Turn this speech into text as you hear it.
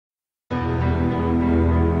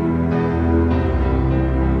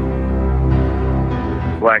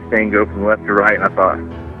black thing go from left to right, and I thought,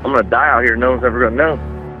 I'm going to die out here. No one's ever going to know.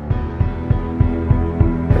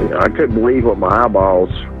 I couldn't believe what my eyeballs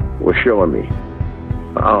were showing me.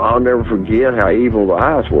 I'll never forget how evil the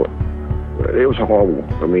eyes were. It was horrible.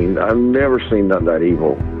 I mean, I've never seen nothing that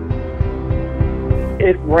evil.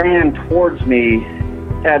 It ran towards me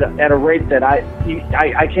at a rate that I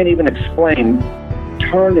can't even explain.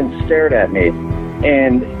 Turned and stared at me,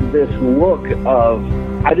 and this look of,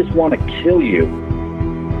 I just want to kill you.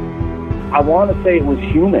 I want to say it was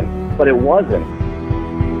human, but it wasn't.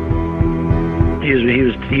 He was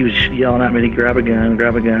yelling at me to grab a gun,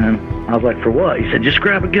 grab a gun. I was like, for what? He said, just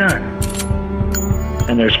grab a gun.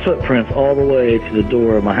 And there's footprints all the way to the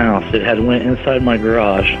door of my house. It had went inside my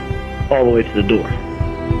garage, all the way to the door.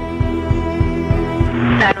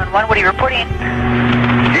 911, what are you reporting?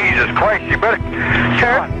 Jesus Christ, you better...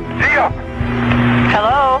 Sure. Zia!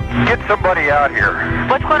 Hello? Get somebody out here.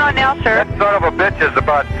 What's going on now, sir? That son of a bitch is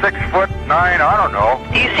about 6'9", I don't know.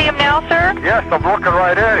 Do you see him now, sir? Yes, I'm looking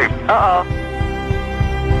right at him. Uh-oh.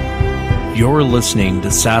 You're listening to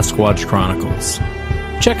Sasquatch Chronicles.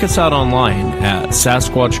 Check us out online at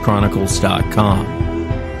sasquatchchronicles.com.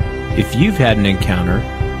 If you've had an encounter,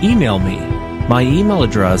 email me. My email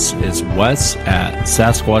address is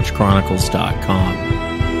wes@sasquatchchronicles.com.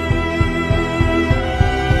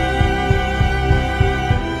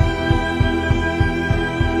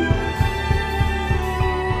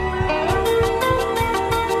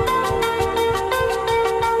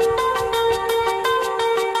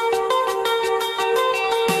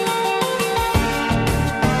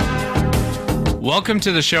 Welcome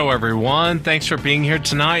to the show, everyone. Thanks for being here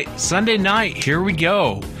tonight. Sunday night, here we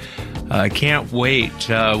go. Can't wait.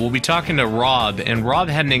 We'll be talking to Rob, and Rob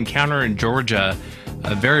had an encounter in Georgia,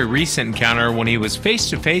 a very recent encounter when he was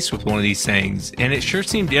face-to-face with one of these things, and it sure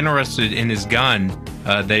seemed interested in his gun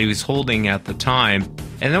that he was holding at the time.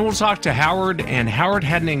 And then we'll talk to Howard, and Howard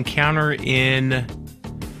had an encounter in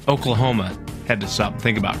Oklahoma. Had to stop and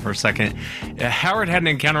think about it for a second. Howard had an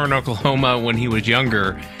encounter in Oklahoma when he was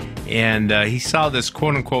younger, and he saw this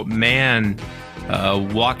quote-unquote man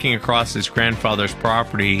walking across his grandfather's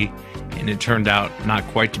property, and it turned out not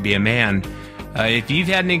quite to be a man. If you've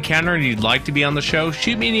had an encounter and you'd like to be on the show,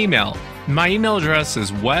 shoot me an email. My email address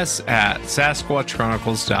is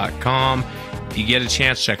wes@sasquatchchronicles.com. If you get a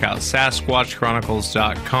chance, check out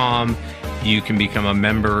sasquatchchronicles.com. You can become a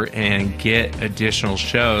member and get additional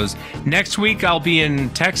shows. Next week, I'll be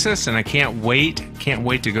in Texas, and I can't wait. Can't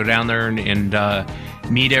wait to go down there and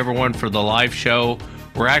meet everyone for the live show.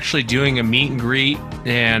 We're actually doing a meet and greet,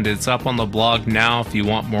 and it's up on the blog now if you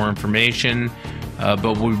want more information.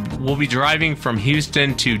 But we'll be driving from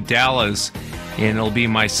Houston to Dallas, and it'll be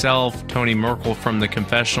myself, Tony Merkel from the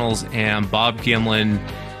Confessionals, and Bob Gimlin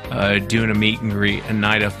doing a meet and greet, a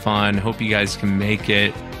night of fun. Hope you guys can make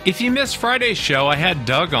it. If you missed Friday's show, I had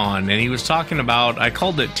Doug on, and he was talking about, I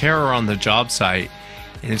called it Terror on the Job Site,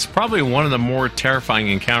 and it's probably one of the more terrifying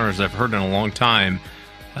encounters I've heard in a long time.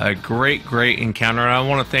 A great encounter. And I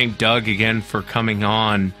want to thank Doug again for coming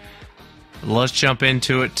on. Let's jump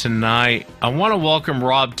into it tonight. I want to welcome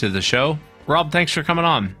Rob to the show. Rob, thanks for coming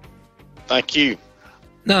on. Thank you.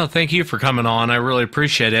 No, thank you for coming on. I really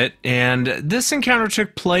appreciate it. And this encounter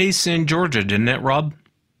took place in Georgia, didn't it, Rob?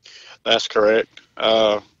 That's correct.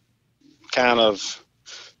 Kind of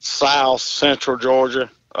south central Georgia,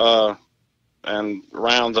 and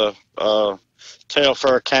around the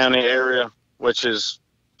Tahlequah County area, which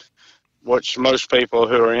most people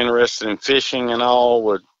who are interested in fishing and all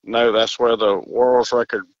would know that's where the world's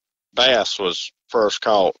record bass was first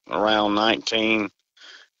caught around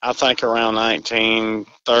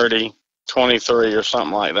 1930, 23 or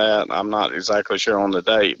something like that. I'm not exactly sure on the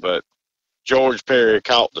date, but George Perry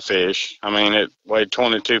caught the fish. I mean, it weighed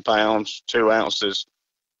 22 pounds, 2 ounces,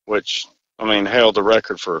 which, I mean, held the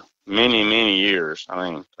record for many, many years. I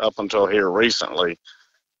mean, up until here recently,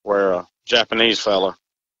 where a Japanese fella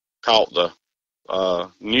caught the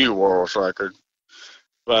new world's record.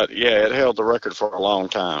 But yeah, it held the record for a long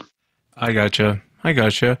time. I gotcha.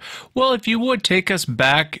 Well, if you would take us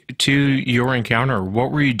back to your encounter,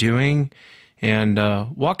 what were you doing? And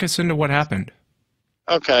walk us into what happened.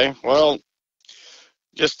 Okay, well,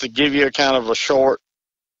 just to give you a kind of a short,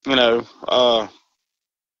 to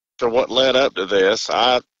what led up to this,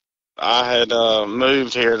 I had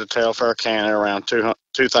moved here to Tahlequah County around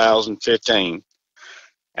 2015,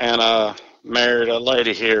 and married a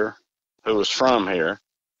lady here who was from here.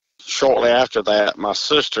 Shortly after that, my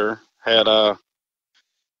sister had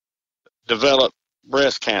developed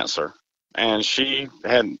breast cancer, and she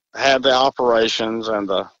had the operations and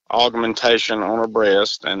the augmentation on her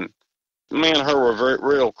breast, and me and her were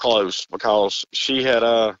real close because she had,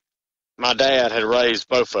 my dad had raised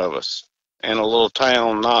both of us in a little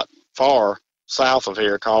town not far south of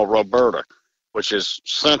here called Roberta, which is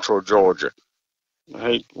central Georgia.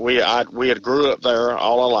 We had grew up there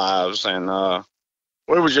all our lives, and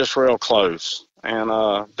we were just real close. And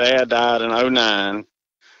Dad died in '09,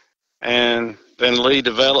 and then Lee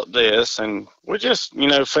developed this, and we just,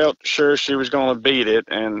 felt sure she was going to beat it,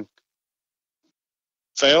 and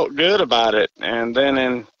felt good about it. And then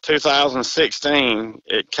in 2016,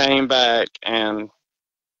 it came back, and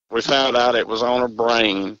we found out it was on her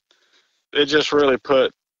brain. It just really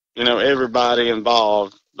put, everybody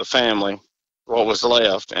involved, the family, what was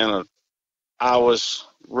left. And I was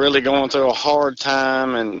really going through a hard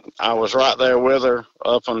time, and I was right there with her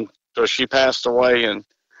up until she passed away in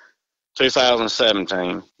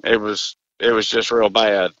 2017. It was just real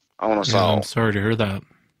bad on us all. I'm sorry to hear that.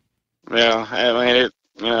 Yeah, I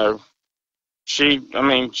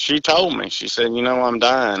mean, she told me, she said, I'm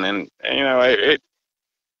dying. And,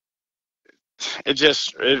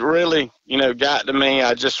 it really, got to me.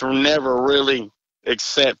 I just never really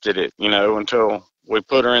accepted it, until we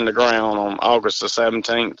put her in the ground on August the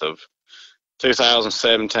 17th of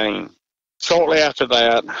 2017. Shortly after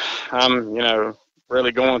that, I'm,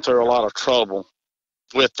 really going through a lot of trouble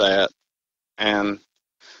with that. And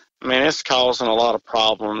I mean, it's causing a lot of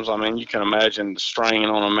problems. I mean, you can imagine the strain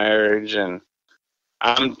on a marriage, and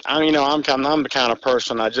I'm the kind of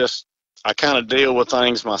person, I kind of deal with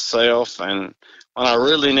things myself, and when I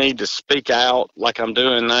really need to speak out like I'm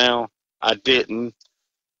doing now, I didn't.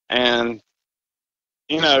 And,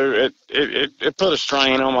 it put a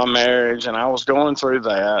strain on my marriage, and I was going through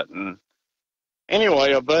that. And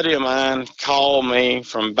anyway, a buddy of mine called me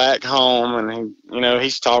from back home, and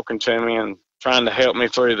he's talking to me and trying to help me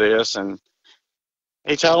through this. And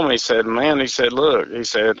he told me, he said, look, he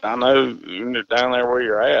said, I know down there where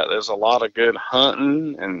you're at, there's a lot of good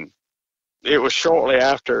hunting. And it was shortly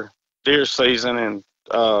after deer season in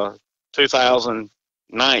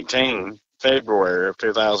 2019, February of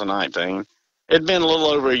 2019. It'd been a little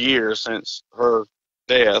over a year since her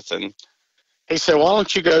death. And he said, why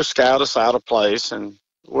don't you go scout us out a place, and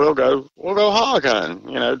we'll go hog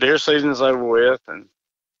hunting. Deer season's over with, and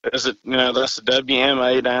that's the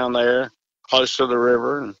WMA down there close to the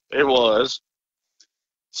river, and it was.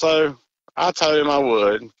 So I told him I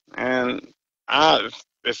would, and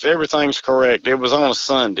if everything's correct, it was on a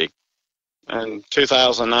Sunday in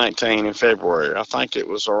 2019 in February. I think it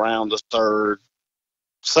was around the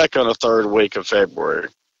second or third week of February.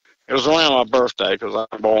 It was around my birthday because I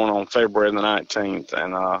was born on February the 19th,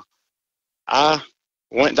 and I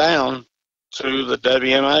went down to the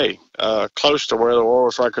WMA, close to where the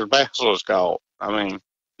World's Record Battle was caught. I mean,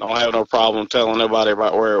 don't have no problem telling nobody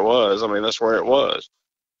about where it was. I mean, that's where it was.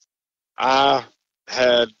 I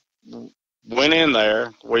had went in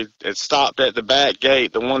there. It stopped at the back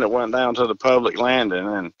gate, the one that went down to the public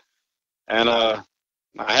landing, and I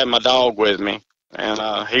had my dog with me,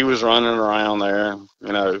 and he was running around there.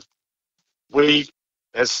 We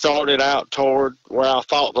had started out toward where I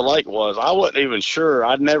thought the lake was. I wasn't even sure.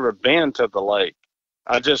 I'd never been to the lake.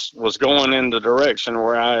 I just was going in the direction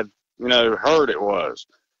where I had, heard it was.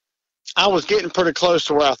 I was getting pretty close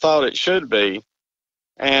to where I thought it should be,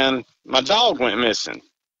 and my dog went missing.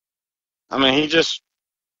 I mean, he just,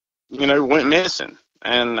 went missing.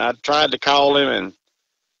 And I tried to call him, and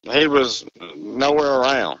he was nowhere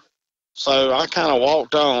around. So I kind of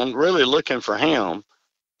walked on, really looking for him.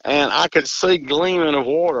 And I could see gleaming of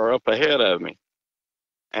water up ahead of me.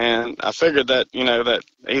 And I figured that, that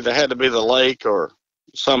either had to be the lake or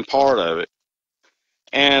some part of it.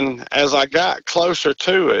 And as I got closer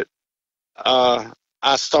to it, I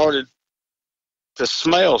started to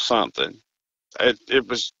smell something. It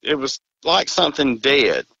was like something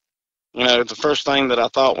dead. The first thing that I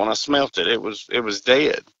thought when I smelt it, it was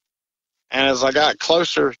dead. And as I got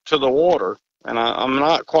closer to the water, and I'm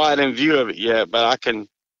not quite in view of it yet, but I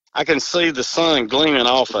can see the sun gleaming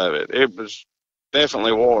off of it. It was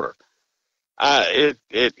definitely water.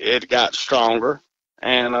 It got stronger,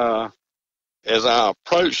 and as I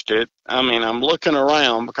approached it, I mean, I'm looking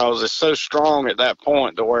around because it's so strong at that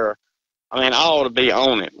point to where, I mean, I ought to be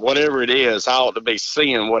on it. Whatever it is, I ought to be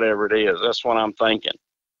seeing whatever it is. That's what I'm thinking.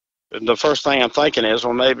 The first thing I'm thinking is,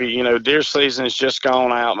 well, maybe, deer season's just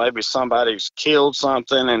gone out. Maybe somebody's killed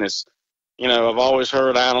something, and it's, I've always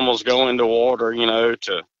heard animals go into water,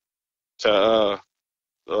 to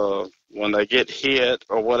when they get hit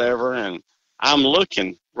or whatever. And I'm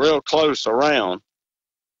looking real close around,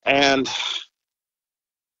 and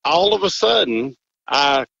all of a sudden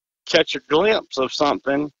I catch a glimpse of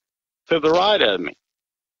something to the right of me.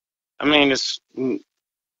 I mean, it's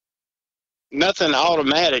nothing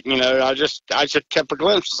automatic, you know. I just kept a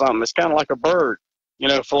glimpse of something. It's kind of like a bird, you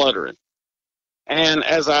know, fluttering. And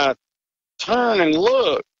as I turn and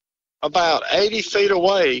look about 80 feet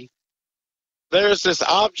away, there's this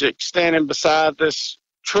object standing beside this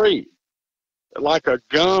tree, like a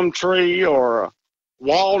gum tree or a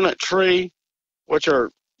walnut tree, which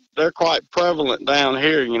they're quite prevalent down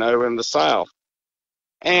here, you know, in the South.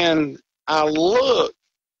 And I look,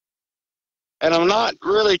 and I'm not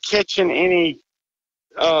really catching any,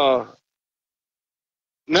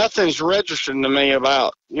 nothing's registering to me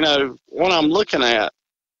about, you know, what I'm looking at.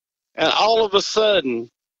 And all of a sudden,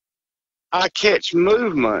 I catch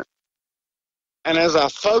movement. And as I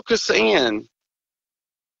focus in,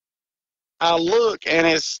 I look, and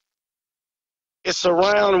it's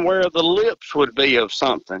around where the lips would be of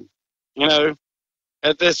something, you know,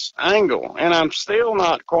 at this angle. And I'm still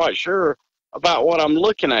not quite sure about what I'm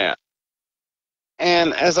looking at.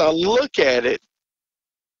 And as I look at it,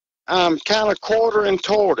 I'm kind of quartering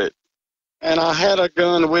toward it. And I had a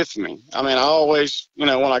gun with me. I mean, I always, you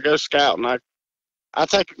know, when I go scouting, I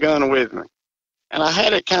take a gun with me. And I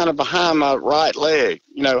had it kind of behind my right leg,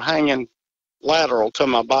 you know, hanging lateral to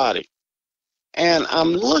my body. And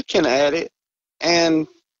I'm looking at it, and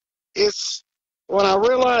it's, when I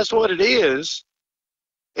realize what it is,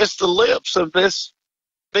 it's the lips of this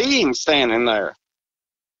being standing there.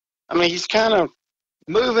 I mean, he's kind of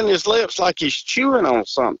moving his lips like he's chewing on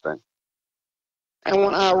something. And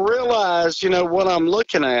when I realized, you know, what I'm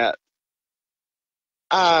looking at,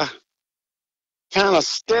 I kind of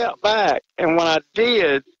stepped back. And when I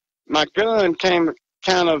did, my gun came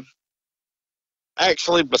kind of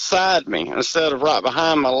actually beside me instead of right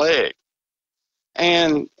behind my leg.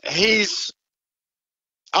 And he's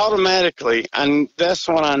automatically, and that's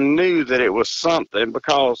when I knew that it was something,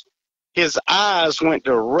 because his eyes went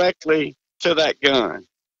directly to that gun.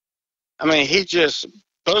 I mean, he just,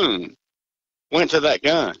 boom, went to that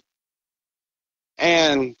gun.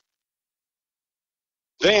 And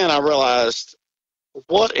then I realized,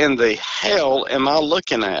 what in the hell am I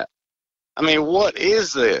looking at? I mean, what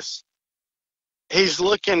is this? He's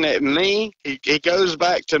looking at me. He goes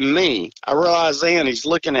back to me. I realize then he's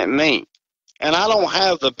looking at me. And I don't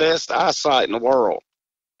have the best eyesight in the world.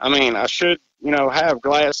 I mean, I should, you know, have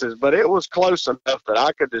glasses, but it was close enough that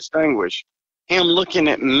I could distinguish him looking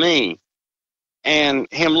at me and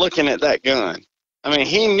him looking at that gun. I mean,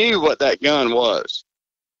 he knew what that gun was.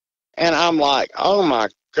 And I'm like, oh my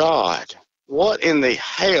God, what in the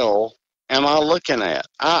hell am I looking at?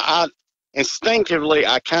 I instinctively,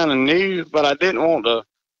 I kind of knew, but I didn't want to,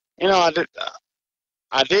 you know,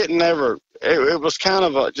 I didn't ever, it was kind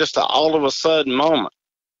of just an all of a sudden moment.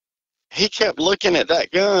 He kept looking at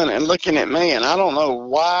that gun and looking at me, and I don't know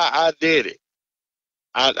why I did it.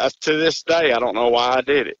 To this day, I don't know why I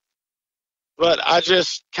did it. But I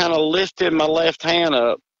just kind of lifted my left hand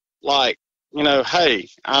up like, you know, hey,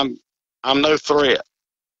 I'm no threat.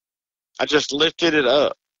 I just lifted it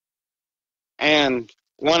up. And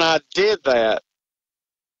when I did that,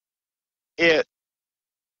 it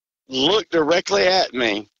looked directly at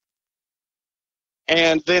me,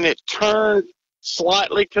 and then it turned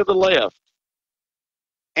slightly to the left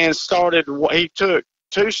and started, he took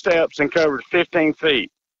 2 steps and covered 15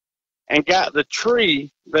 feet and got the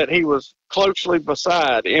tree that he was closely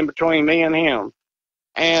beside in between me and him,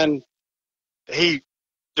 and he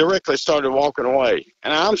directly started walking away.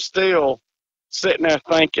 And I'm still sitting there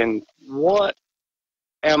thinking, what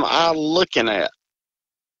am I looking at?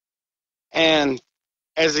 And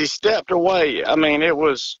as he stepped away, I mean, it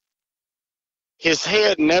was, his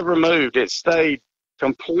head never moved. It stayed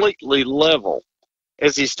completely level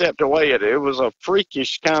as he stepped away. It was a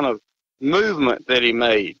freakish kind of movement that he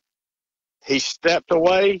made. He stepped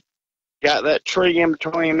away, got that tree in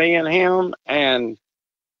between me and him, and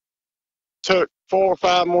took 4 or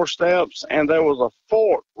 5 more steps, and there was a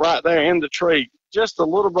fork right there in the tree, just a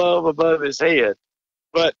little above his head.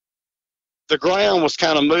 But the ground was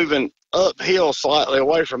kind of moving uphill slightly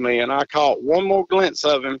away from me, and I caught one more glimpse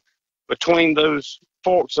of him between those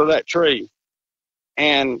forks of that tree.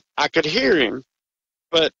 And I could hear him,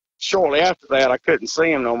 but shortly after that, I couldn't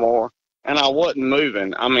see him no more, and I wasn't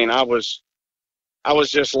moving. I mean, I was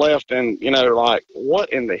just left and, you know, like,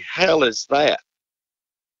 what in the hell is that?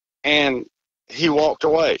 And he walked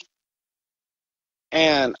away.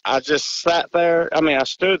 And I just sat there. I mean, I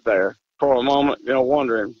stood there for a moment, you know,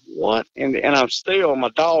 wondering what in the, and I'm still, my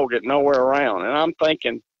dog is nowhere around. And I'm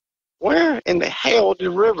thinking, where in the hell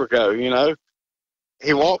did River go? You know,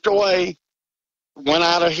 he walked away, went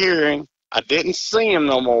out of hearing. I didn't see him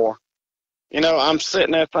no more. You know, I'm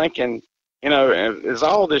sitting there thinking, is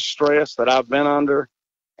all this stress that I've been under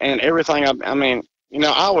and everything.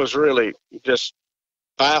 I was really just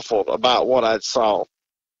baffled about what I saw.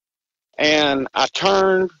 And I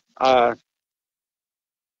turned, I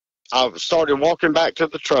started walking back to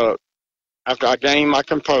the truck after I gained my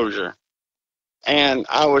composure. And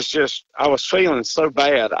I was feeling so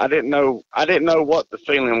bad. I didn't know what the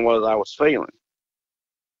feeling was I was feeling.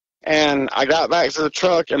 And I got back to the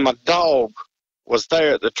truck, and my dog was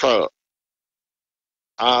there at the truck.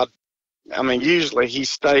 Usually he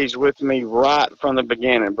stays with me right from the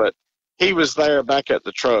beginning, but he was there back at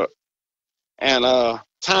the truck. And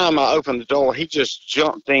time I opened the door, he just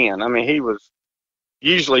jumped in.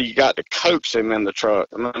 Usually you got to coax him in the truck,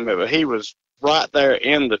 but he was right there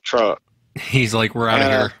in the truck. He's like, we're out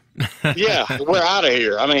of here. Yeah, we're out of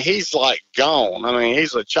here. He's like gone.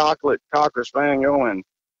 He's a chocolate Cocker Spaniel,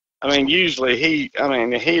 and usually he's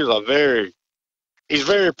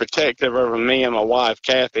very protective over me and my wife,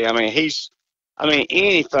 Kathy.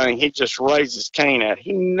 Anything, he just raises cane at.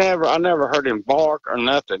 I never heard him bark or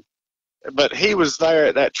nothing, but he was there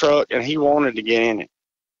at that truck and he wanted to get in it.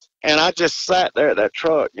 And I just sat there at that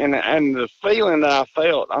truck, and the feeling that I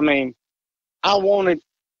felt,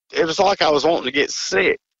 it was like I was wanting to get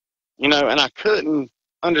sick, and I couldn't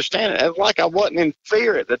understand it. It was like I wasn't in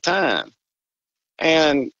fear at the time.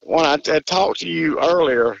 And when I had talked to you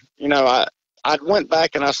earlier, I went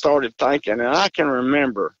back and I started thinking, and I can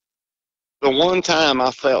remember the one time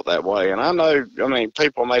I felt that way. And I know,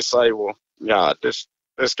 people may say, well, God, this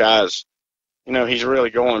guy's, he's really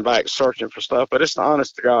going back searching for stuff, but it's the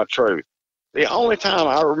honest to God truth. The only time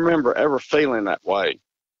I remember ever feeling that way,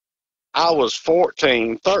 I was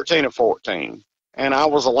 13 or 14, and I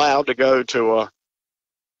was allowed to go to a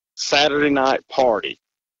Saturday night party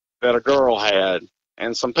that a girl had,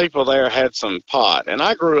 and some people there had some pot. And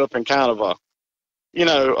I grew up in kind of a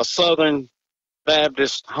Southern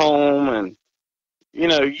Baptist home, and,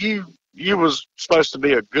 you was supposed to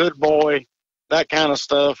be a good boy. That kind of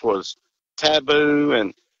stuff was taboo,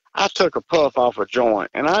 and I took a puff off a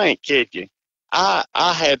joint, and I ain't kid you. I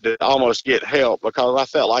had to almost get help because I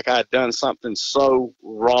felt like I had done something so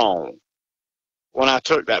wrong when I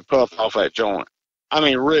took that puff off that joint.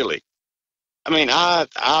 Really.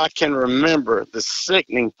 I can remember the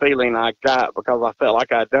sickening feeling I got because I felt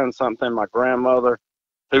like I'd done something. My grandmother,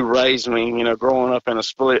 who raised me, growing up in a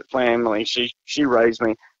split family, she raised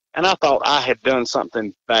me, and I thought I had done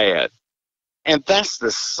something bad. And that's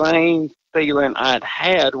the same feeling I'd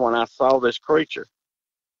had when I saw this creature.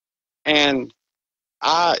 And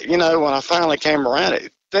when I finally came around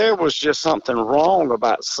it, there was just something wrong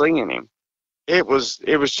about seeing him. It was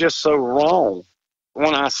just so wrong.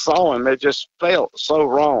 When I saw him, it just felt so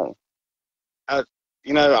wrong. I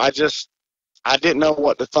didn't know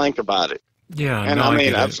what to think about it. Yeah, and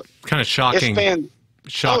it's kind of shocking. It's been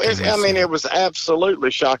shocking. It was absolutely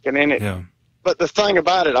shocking, Yeah. But the thing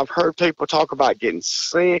about it, I've heard people talk about getting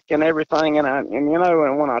sick and everything, and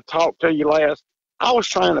when I talked to you last, I was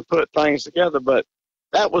trying to put things together, but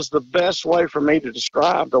that was the best way for me to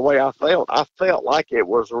describe the way I felt. I felt like it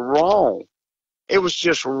was wrong. It was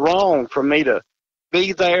just wrong for me to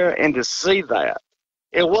be there and to see that.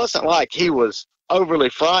 It wasn't like he was overly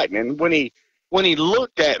frightening. When he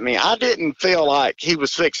looked at me, I didn't feel like he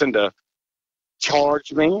was fixing to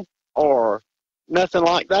charge me or nothing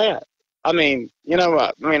like that. I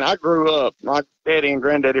grew up, my daddy and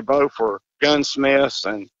granddaddy both were gunsmiths,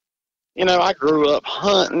 and, I grew up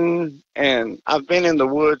hunting, and I've been in the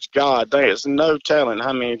woods, God, there's no telling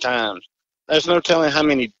how many times. There's no telling how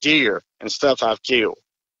many deer and stuff I've killed.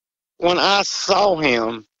 When I saw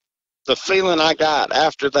him, the feeling I got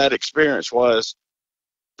after that experience was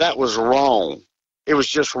that was wrong. It was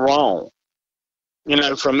just wrong,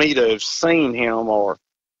 for me to have seen him or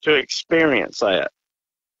to experience that.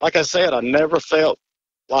 Like I said, I never felt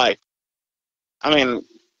like,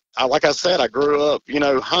 like I said, I grew up,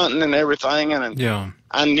 hunting and everything, and yeah.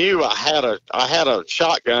 I knew I had a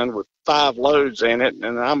shotgun with 5 loads in it,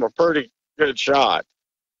 and I'm a pretty good shot.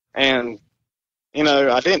 And,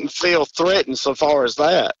 I didn't feel threatened so far as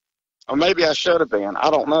that. Or maybe I should have been. I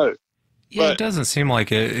don't know. Yeah, but it doesn't seem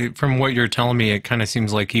like it. From what you're telling me, it kind of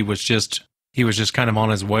seems like he was just kind of on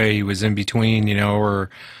his way. He was in between, or...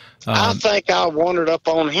 I think I wandered up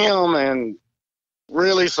on him, and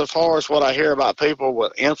really, so far as what I hear about people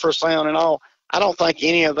with infrasound and all, I don't think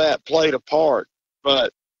any of that played a part.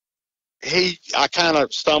 But I kind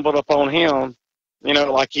of stumbled upon him,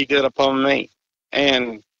 like he did upon me.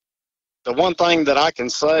 And the one thing that I can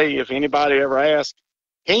say, if anybody ever asks,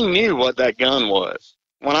 he knew what that gun was.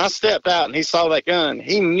 When I stepped out and he saw that gun,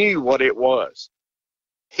 he knew what it was.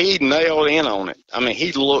 He nailed in on it.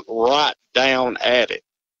 He looked right down at it.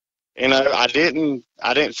 You know, I didn't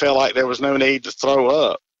feel like there was no need to throw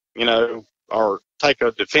up, you know, or take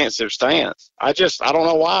a defensive stance. I don't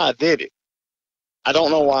know why I did it. I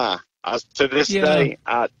don't know why. To this day,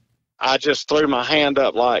 I just threw my hand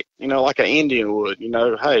up like, you know, like an Indian would, you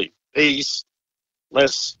know, hey, peace,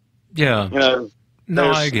 let's, you know.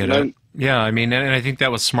 No, I get it. Yeah, I mean, and I think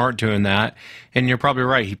that was smart doing that. And you're probably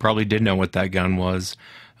right. He probably did know what that gun was.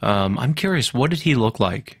 I'm curious, what did he look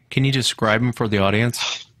like? Can you describe him for the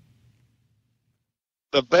audience?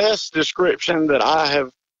 The best description that I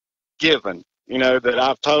have given, you know, that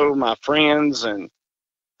I've told my friends and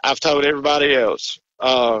I've told everybody else,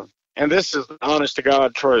 and this is honest to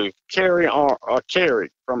God truth. Kerry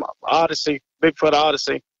from Odyssey, Bigfoot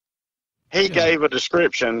Odyssey, he gave a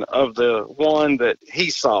description of the one that he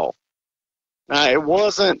saw. Now, it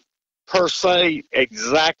wasn't per se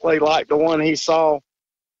exactly like the one he saw,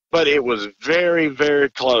 but it was very, very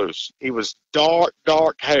close. He was dark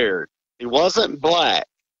haired. He wasn't black,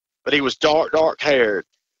 but he was dark haired.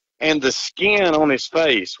 And the skin on his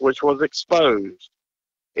face, which was exposed,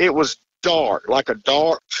 it was dark, like a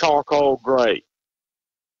dark charcoal gray.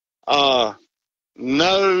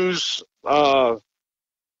 Nose,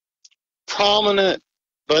 prominent,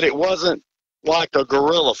 but it wasn't like a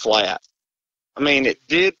gorilla flat. I mean,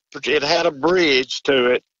 it had a bridge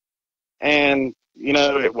to it, and, you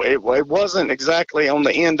know, it wasn't exactly on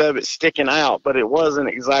the end of it sticking out, but it wasn't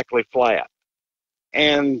exactly flat.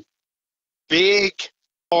 And big,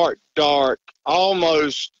 dark,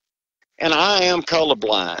 almost, and I am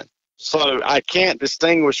colorblind, so I can't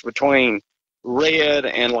distinguish between red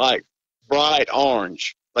and like bright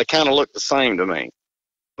orange. They kind of look the same to me.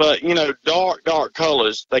 But, you know, dark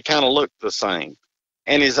colors, they kind of look the same.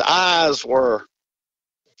 And his eyes were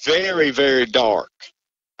very, very dark.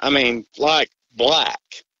 I mean, like black,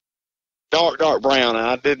 dark brown, and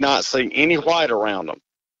I did not see any white around them.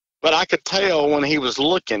 But I could tell when he was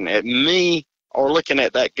looking at me or looking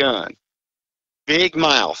at that gun. Big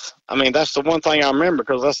mouth. I mean, that's the one thing I remember,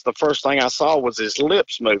 because that's the first thing I saw was his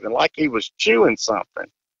lips moving, like he was chewing something.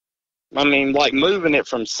 I mean, like moving it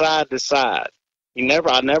from side to side.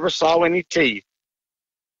 I never saw any teeth.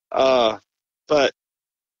 But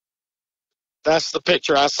that's the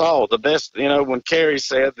picture I saw. The best, you know, when Kerry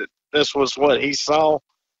said that this was what he saw,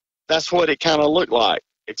 that's what it kind of looked like,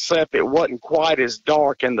 except it wasn't quite as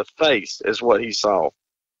dark in the face as what he saw.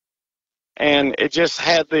 And it just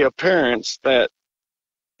had the appearance that,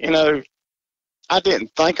 you know, I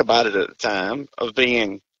didn't think about it at the time of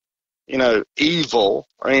being, you know, evil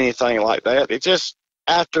or anything like that. It just,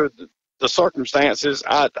 after the circumstances,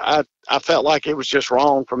 I felt like it was just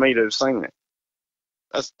wrong for me to have seen it.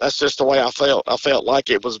 That's just the way I felt. I felt like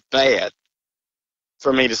it was bad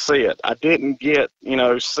for me to see it. I didn't get, you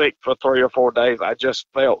know, sick for 3 or 4 days. I just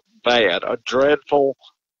felt bad, a dreadful,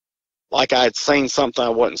 like I had seen something I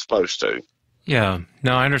wasn't supposed to. Yeah,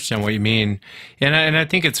 no, I understand what you mean. And I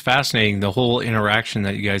think it's fascinating, the whole interaction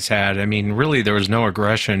that you guys had. I mean, really, there was no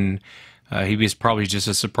aggression. He was probably just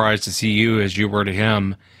as surprised to see you as you were to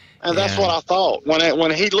him. And that's what I thought.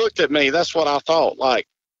 When he looked at me, that's what I thought. Like,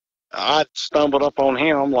 I stumbled up on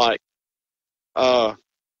him, like,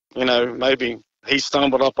 you know, maybe he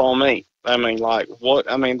stumbled up on me. I mean, like, what?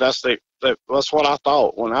 I mean, that's what I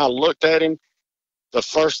thought. When I looked at him, the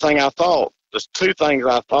first thing I thought, there's 2 things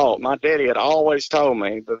I thought. My daddy had always told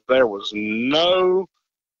me that there was no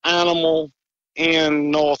animal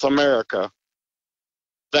in North America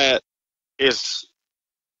that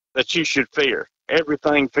you should fear.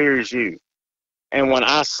 Everything fears you. And when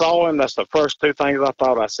I saw him, that's the first 2 things I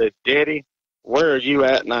thought. I said, Daddy, where are you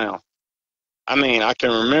at now? I mean, I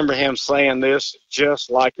can remember him saying this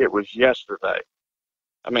just like it was yesterday.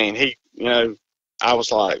 I mean, you know, I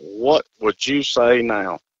was like, what would you say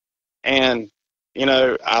now? And, you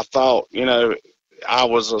know, I thought, you know, I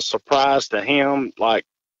was a surprise to him like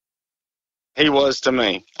he was to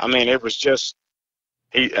me. I mean, it was just,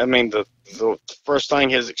 the first thing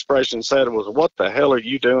his expression said was, what the hell are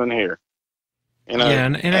you doing here? You know, yeah,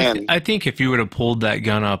 and I think if you would have pulled that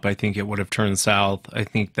gun up, I think it would have turned south. I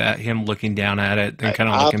think that him looking down at it and kind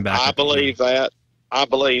of looking back. I believe that. I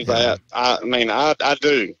believe that. I mean, I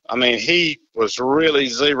do. I mean, he was really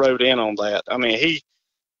zeroed in on that. I mean,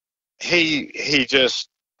 he just,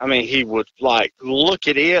 I mean, he would like look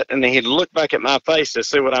at it and then he'd look back at my face to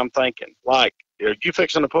see what I'm thinking. Like, are you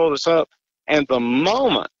fixing to pull this up? And the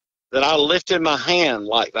moment that I lifted my hand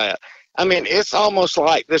like that, I mean, it's almost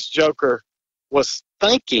like this joker was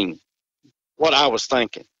thinking what I was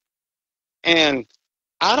thinking. And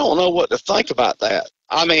I don't know what to think about that.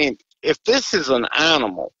 I mean, if this is an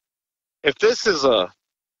animal, if this is a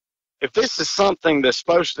if this is something that's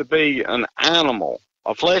supposed to be an animal,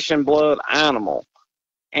 a flesh and blood animal,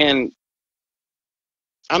 and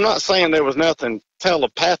I'm not saying there was nothing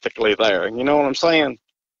telepathically there, you know what I'm saying?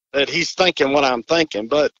 That he's thinking what I'm thinking,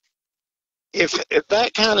 but if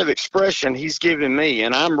that kind of expression he's giving me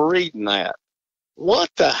and I'm reading that, what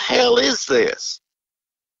the hell is this?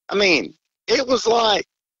 I mean, it was like,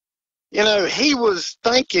 you know, he was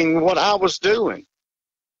thinking what I was doing.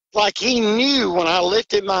 Like he knew when I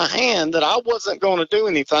lifted my hand that I wasn't going to do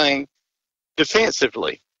anything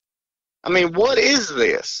defensively. I mean, what is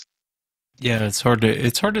this? Yeah, it's hard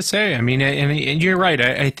to say. I mean, and you're right.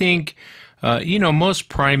 I think, you know, most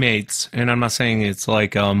primates, and I'm not saying it's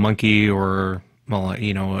like a monkey or, well,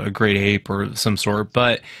 you know, a great ape or some sort,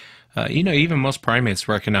 but, you know, even most primates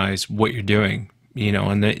recognize what you're doing, you know,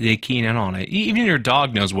 and they keen in on it. Even your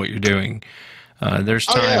dog knows what you're doing. There's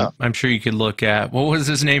time, yeah. I'm sure you could look at, what was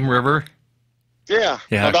his name, River? Yeah,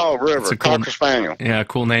 my dog, River, it's a cool, Cocker Spaniel. Yeah,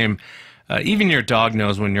 cool name. Even your dog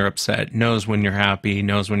knows when you're upset, knows when you're happy,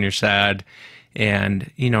 knows when you're sad. And,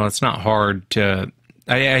 you know, it's not hard to,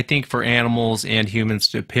 I think for animals and humans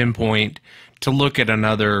to pinpoint, to look at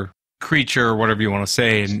another creature, or whatever you want to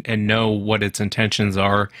say, and know what its intentions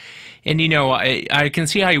are. And, you know, I can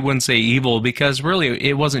see how you wouldn't say evil, because really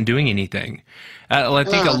it wasn't doing anything. I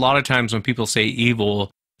think a lot of times when people say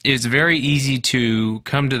evil, it's very easy to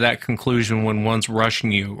come to that conclusion when one's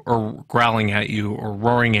rushing you or growling at you or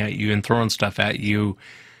roaring at you and throwing stuff at you.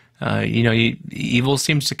 You know, evil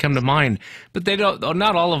seems to come to mind, but they don't.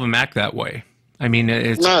 Not all of them act that way. I mean,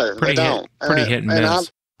 it's pretty hit and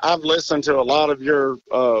miss. I've listened to a lot of your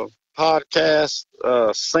podcasts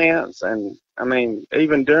since, and I mean,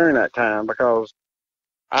 even during that time, because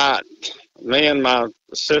me and my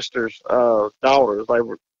sister's daughters, they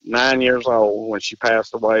were 9 years old when she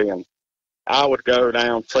passed away, and I would go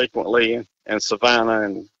down frequently in Savannah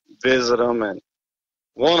and visit them. And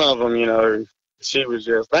one of them, you know, she was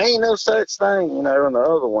just, there ain't no such thing, you know, and the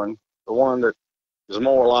other one, the one that is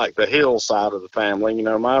more like the hill side of the family, you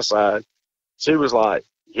know, my side, she was like,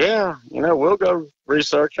 yeah, you know, we'll go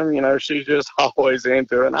research them. You know, she's just always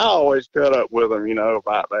into it, and I always cut up with them, you know,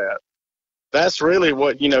 about that. That's really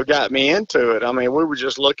what, you know, got me into it. I mean, we were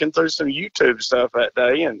just looking through some YouTube stuff that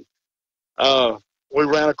day, and we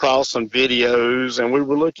ran across some videos, and we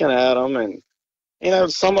were looking at them, and, you know,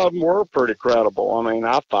 some of them were pretty credible. I mean,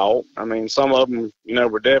 I thought. I mean, some of them, you know,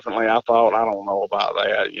 were definitely, I thought, I don't know about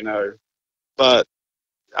that, you know. But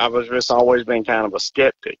I was just always been kind of a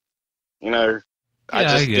skeptic, you know.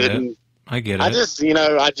 Yeah, I get it. I just, you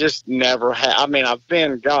know, I just never had. I mean, I've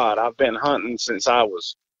been hunting since I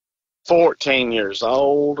was 14 years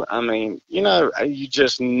old. I mean, you know, you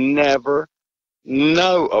just never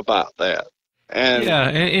know about that. And yeah,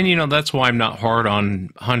 and you know, that's why I'm not hard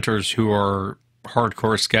on hunters who are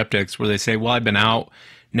hardcore skeptics, where they say, well, I've been out,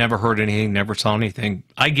 never heard anything, never saw anything.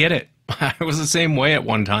 I get it. I was the same way at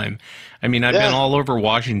one time. I mean, I've been all over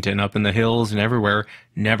Washington, up in the hills and everywhere,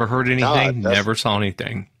 never heard anything, never saw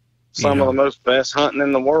anything. Some of the most best hunting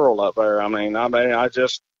in the world up there. I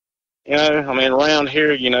just, you know, I mean, around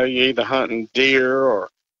here, you know, you either hunting deer or,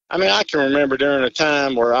 I mean, I can remember during a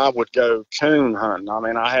time where I would go coon hunting. I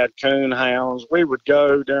mean, I had coon hounds. We would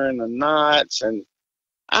go during the nights, and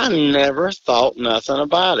I never thought nothing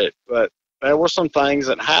about it. But there were some things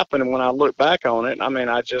that happened, and when I look back on it, I mean,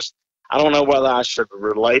 I don't know whether I should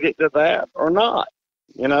relate it to that or not,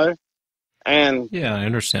 you know? And yeah, I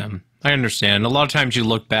understand. A lot of times you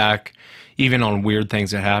look back, even on weird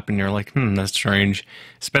things that happen, you're like, that's strange,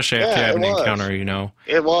 especially after you have an encounter, you know?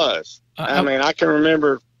 It was. I mean, I can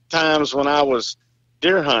remember times when I was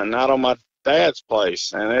deer hunting out on my dad's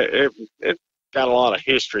place, and it got a lot of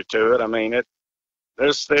history to it. I mean,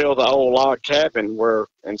 there's still the old log cabin where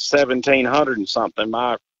in 1700 and something,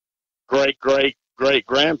 my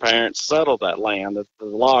great-great-great-grandparents settled that land. The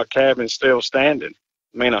log cabin's still standing.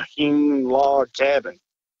 I mean, a hewn log cabin.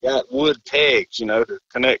 Got wood pegs, you know, to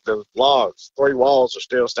connect the logs. 3 walls are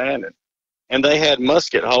still standing. And they had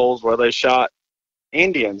musket holes where they shot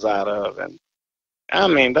Indians out of. And, I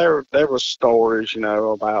mean, there were stories, you know,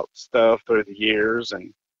 about stuff through the years.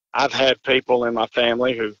 And I've had people in my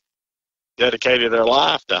family who dedicated their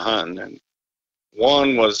life to hunting. And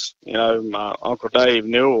one was, you know, my Uncle Dave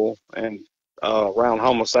Newell, and around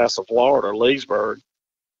Homosassa, Florida, Leesburg.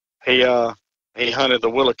 He hunted the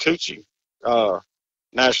Willacoochee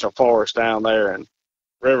National Forest down there in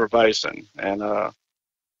River Basin, and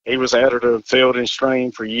he was editor of Field and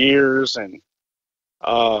Stream for years. And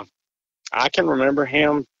I can remember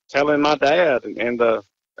him telling my dad in the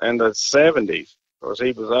 70s, because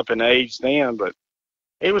he was up in age then, but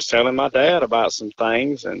he was telling my dad about some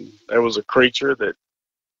things, and there was a creature that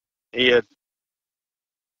he had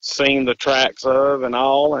seen the tracks of and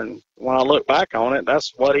all. And when I look back on it,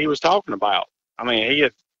 that's what he was talking about. I mean, he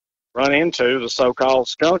had run into the so-called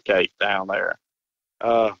skunk ape down there.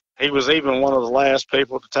 He was even one of the last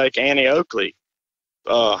people to take Annie Oakley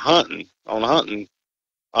hunting on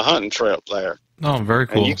a hunting trip there. Oh, very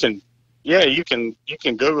cool. And you can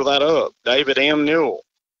Google that up. David M. Newell.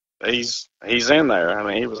 He's in there. I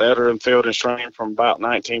mean, he was editor in Field and Stream from about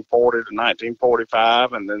 1940 to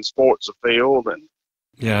 1945, and then Sports Afield. And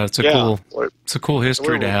yeah, it's a cool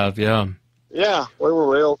history to have. Yeah. Yeah, we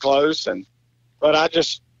were real close, but I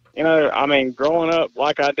just, I mean, growing up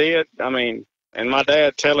like I did, I mean, and my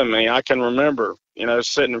dad telling me, I can remember,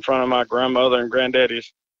 sitting in front of my grandmother and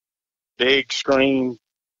granddaddy's big screen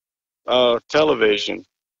television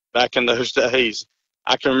back in those days.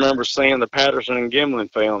 I can remember seeing the Patterson and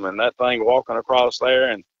Gimlin film and that thing walking across there.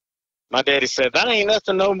 And my daddy said, that ain't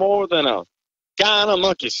nothing no more than a guy in a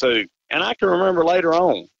monkey suit. And I can remember later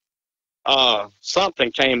on,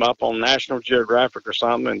 something came up on National Geographic or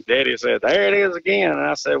something, and Daddy said, there it is again. And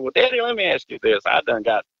I said, well, Daddy, let me ask you this. I done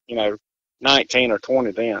got, 19 or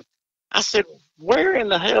 20 then. I said, where in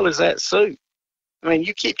the hell is that suit? I mean,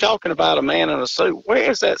 you keep talking about a man in a suit. Where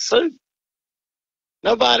is that suit?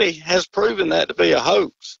 Nobody has proven that to be a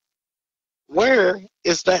hoax. Where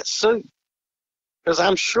is that suit? Because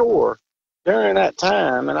I'm sure during that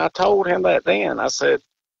time, and I told him that then, I said,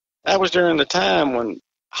 that was during the time when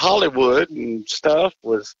Hollywood and stuff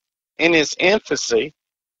was in its infancy.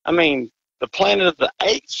 I mean, the Planet of the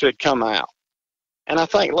Apes should come out. And I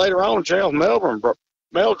think later on, Gerald Meldrum brought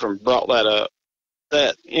that up.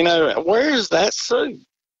 That, where is that suit?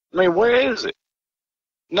 I mean, where is it?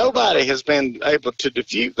 Nobody has been able to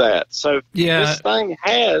defute that. So this thing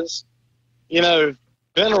has,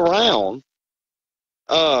 been around,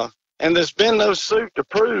 and there's been no suit to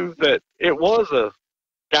prove that it was a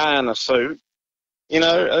guy in a suit.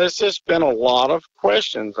 There's just been a lot of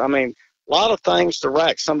questions. I mean, a lot of things to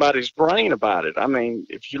rack somebody's brain about it. I mean,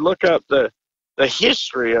 if you look up the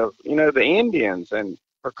history of, the Indians and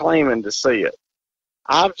proclaiming to see it,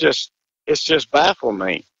 it's just baffled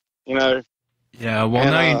me, Yeah,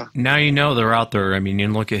 well, now they're out there. I mean, you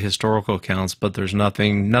can look at historical accounts, but there's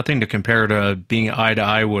nothing to compare to being eye to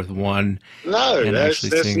eye with one. No,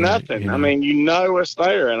 there's nothing. I mean, it's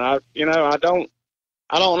there, and I don't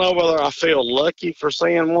know whether I feel lucky for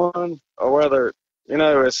seeing one or whether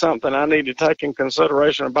it's something I need to take in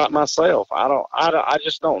consideration about myself. I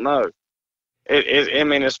just don't know. I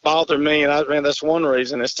mean, it's bothered me, and that's one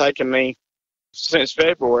reason it's taken me since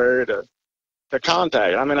February to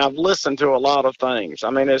contact. I mean, I've listened to a lot of things.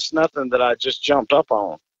 I mean, it's nothing that I just jumped up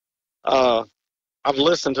on. I've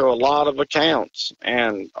listened to a lot of accounts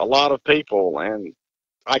and a lot of people, and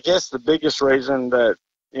I guess the biggest reason that,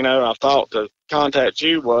 I thought to contact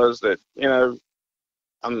you was that,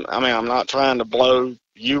 I'm not trying to blow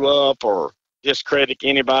you up or discredit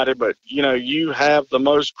anybody, but, you have the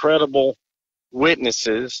most credible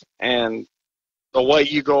witnesses and the way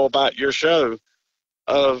you go about your show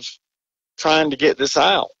of trying to get this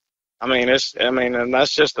out. I mean, and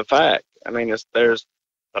that's just a fact. I mean, the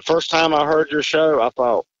first time I heard your show, I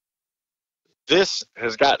thought, this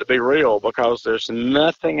has got to be real, because there's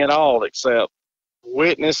nothing at all except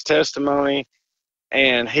witness testimony,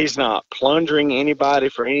 and he's not plundering anybody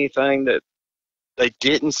for anything that they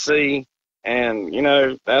didn't see. And,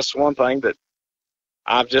 that's one thing that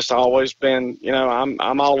I've just always been,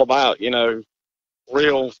 I'm all about,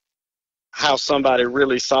 real, how somebody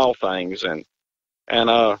really saw things and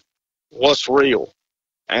what's real.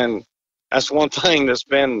 And that's one thing that's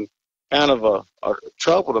been kind of a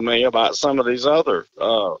trouble to me about some of these other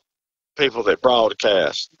people that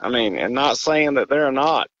broadcast. I mean, and not saying that they're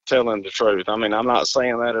not telling the truth. I mean, I'm not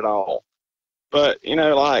saying that at all. But,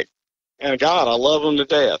 and God, I love them to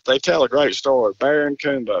death. They tell a great story. Bear and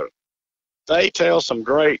Kumbo. They tell some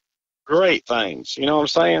great, great things. You know what I'm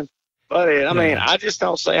saying? But, I mean, I just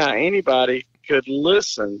don't see how anybody could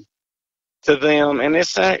listen to them. And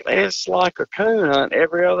it's like a coon hunt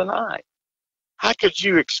every other night. How could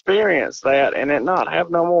you experience that and it not have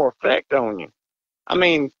no more effect on you? I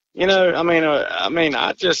mean,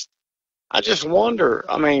 I just wonder,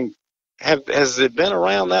 I mean, has it been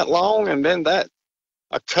around that long and been that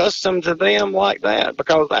accustomed to them like that?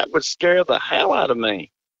 Because that would scare the hell out of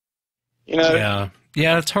me. Yeah,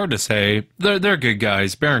 it's hard to say. They're good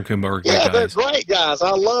guys. Bear and Kumbo are good guys. Yeah, they're great guys.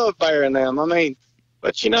 I love Bear and them. I mean,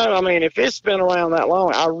 but if it's been around that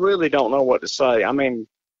long, I really don't know what to say. I mean,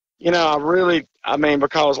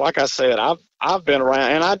 because like I said, I've been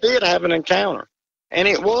around, and I did have an encounter, and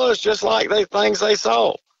it was just like things they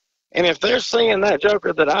saw. And if they're seeing that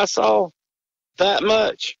joker that I saw that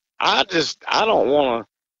much, I don't want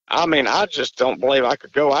to. I mean, I just don't believe I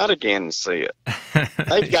could go out again and see it.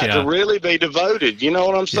 They've got to really be devoted. You know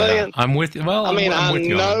what I'm saying? I'm with you. Well, I mean, I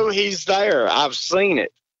know he's there. I've seen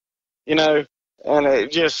it, you know, and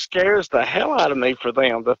it just scares the hell out of me for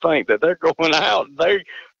them to think that they're going out. They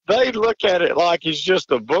look at it like he's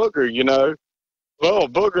just a booger, you know. Well, a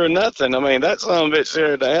booger or nothing. I mean, that son of a bitch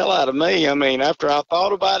scared the hell out of me. I mean, after I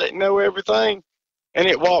thought about it and know everything, and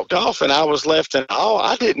it walked off, and I was left in awe.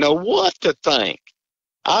 I didn't know what to think.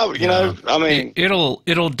 You know, I mean,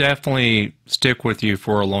 it'll definitely stick with you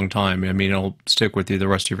for a long time. I mean, it'll stick with you the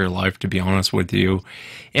rest of your life, to be honest with you.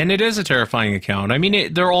 And it is a terrifying account. I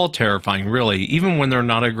mean, they're all terrifying, really, even when they're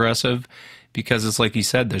not aggressive, because it's like you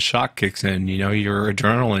said, the shock kicks in. You know, your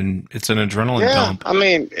adrenaline. It's an adrenaline dump. I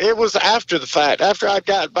mean, it was after the fact. After I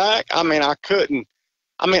got back, I mean, I couldn't.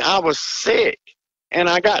 I mean, I was sick, and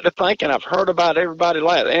I got to thinking. I've heard about everybody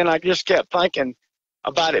like that, and I just kept thinking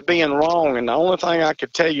about it being wrong, and the only thing I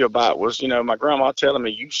could tell you about was, you know, my grandma telling me,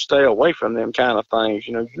 you stay away from them kind of things,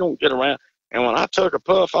 you know, you don't get around. And when I took a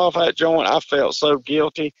puff off that joint, I felt so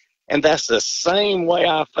guilty, and that's the same way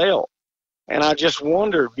I felt. And I just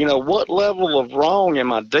wondered, you know, what level of wrong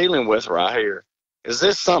am I dealing with right here? Is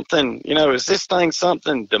this something, you know, is this thing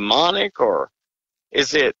something demonic, or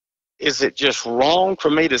is it just wrong for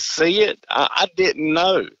me to see it? I didn't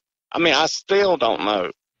know. I mean, I still don't know.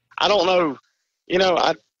 I don't know. You know,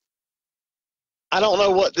 I don't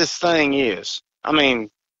know what this thing is. I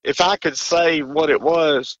mean, if I could say what it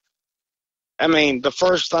was, I mean, the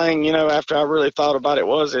first thing, you know, after I really thought about it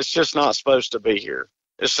was, it's just not supposed to be here.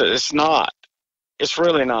 It's not. It's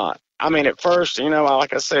really not. I mean, at first, you know,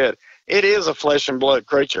 like I said, it is a flesh and blood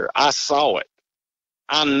creature. I saw it.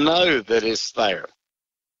 I know that it's there.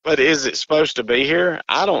 But is it supposed to be here?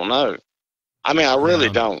 I don't know. I mean, I really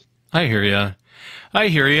don't. I hear you.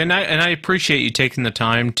 And I appreciate you taking the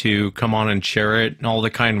time to come on and share it and all the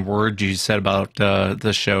kind words you said about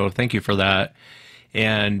the show. Thank you for that.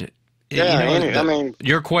 And yeah, you know, I mean,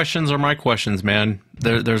 your questions are my questions, man.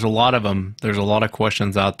 There's a lot of them. There's a lot of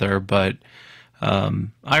questions out there, but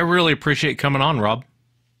I really appreciate coming on, Rob.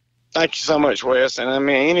 Thank you so much, Wes. And I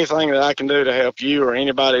mean, anything that I can do to help you or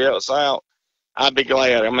anybody else out, I'd be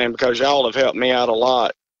glad. I mean, because y'all have helped me out a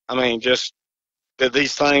lot. I mean, just that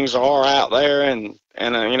these things are out there, and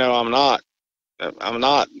you know, I'm not,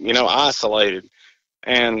 you know, isolated,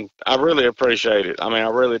 and I really appreciate it. I mean, I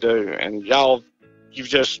really do. And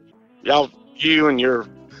you and your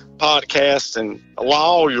podcast and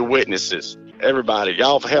all your witnesses, everybody,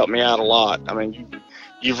 y'all have helped me out a lot. I mean,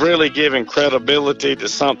 you've really given credibility to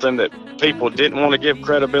something that people didn't want to give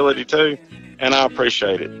credibility to, and I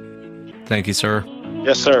appreciate it. Thank you, sir.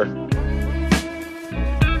 Yes, sir.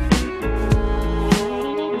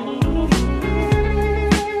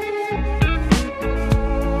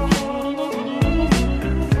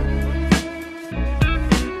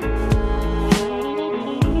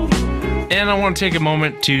 And I want to take a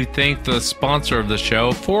moment to thank the sponsor of the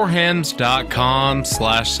show,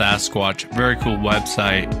 forhims.com/Sasquatch. Very cool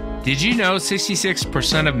website. Did you know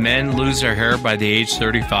 66% of men lose their hair by the age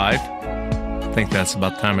 35? I think that's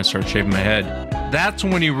about the time I start shaving my head. That's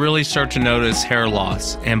when you really start to notice hair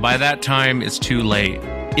loss, and by that time, it's too late.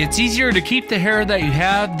 It's easier to keep the hair that you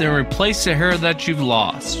have than replace the hair that you've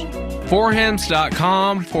lost.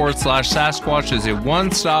 Forhims.com/Sasquatch is a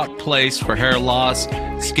one-stop place for hair loss,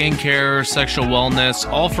 skincare, sexual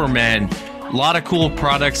wellness, all for men. A lot of cool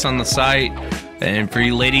products on the site. And for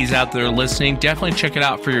you ladies out there listening, definitely check it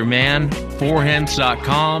out for your man.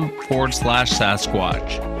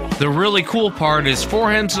 Forhims.com/Sasquatch. The really cool part is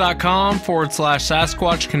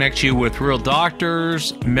forhims.com/Sasquatch connects you with real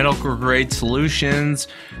doctors, medical grade solutions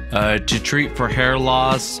to treat for hair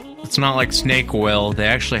loss. It's not like snake oil. They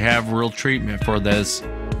actually have real treatment for this.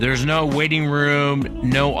 There's no waiting room,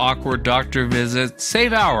 no awkward doctor visits.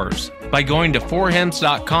 Save hours by going to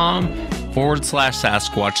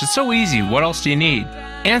forhims.com/Sasquatch. It's so easy. What else do you need?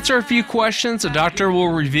 Answer a few questions. A doctor will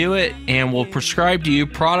review it and will prescribe to you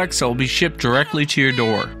products that will be shipped directly to your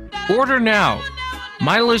door. Order now.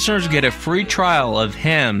 My listeners get a free trial of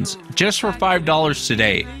Hims just for $5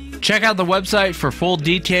 today. Check out the website for full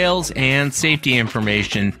details and safety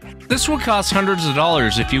information. This would cost hundreds of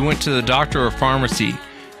dollars if you went to the doctor or pharmacy.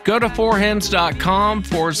 Go to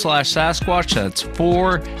forhims.com/Sasquatch. That's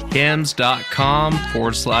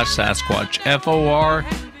forhims.com/Sasquatch.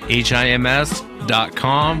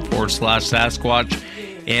 forhims.com/Sasquatch.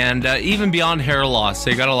 And even beyond hair loss,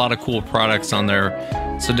 they got a lot of cool products on there.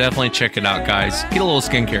 So definitely check it out, guys. Get a little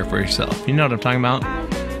skincare for yourself. You know what I'm talking about?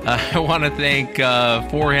 I want to thank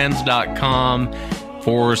forhims.com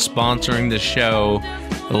for sponsoring the show.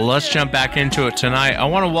 Let's jump back into it tonight. I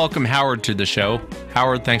want to welcome Howard to the show.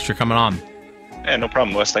 Howard, thanks for coming on. Yeah, no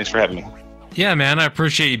problem, Wes. Thanks for having me. Yeah, man, I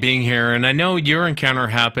appreciate you being here. And I know your encounter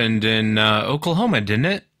happened in Oklahoma, didn't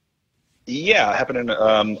it? Yeah, it happened in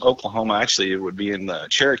Oklahoma. Actually, it would be in the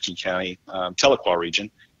Cherokee County, Tahlequah region.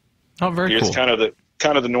 Oh, very cool. It's kind of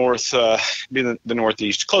the north, be the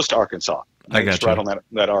northeast, close to Arkansas. I got you. Right on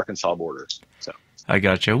that Arkansas border. So I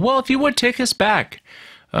got you. Well, if you would take us back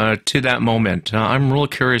to that moment, I'm real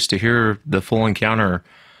curious to hear the full encounter.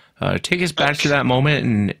 Take us back to that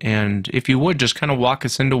moment, and if you would, just kind of walk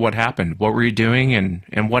us into what happened. What were you doing,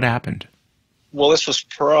 and what happened? Well, this was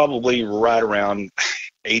probably right around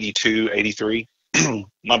 82, 83.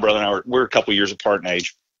 My brother and I we're a couple years apart in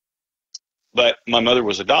age, but my mother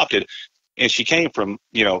was adopted, and she came from,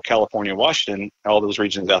 California, Washington, all those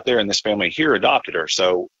regions out there, and this family here adopted her.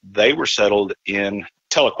 So they were settled in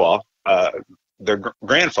Tahlequah. Their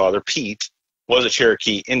grandfather, Pete, was a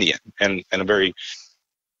Cherokee Indian and a very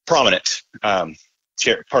prominent part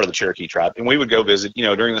of the Cherokee tribe. And we would go visit,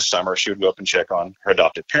 during the summer. She would go up and check on her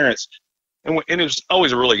adopted parents. And it was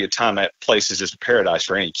always a really good time. That place is just a paradise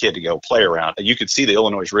for any kid to go play around. You could see the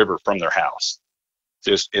Illinois River from their house.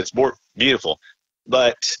 It's more beautiful.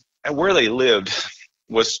 But where they lived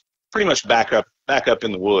was pretty much back up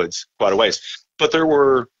in the woods quite a ways. But there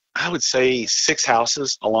were, I would say, 6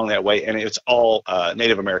 houses along that way, and it's all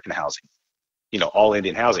Native American housing, all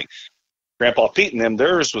Indian housing. Grandpa Pete and them,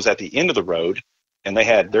 theirs was at the end of the road, and they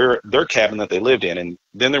had their cabin that they lived in, and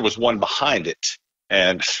then there was one behind it.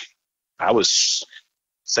 And I was,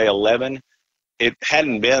 say, 11. It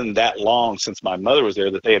hadn't been that long since my mother was there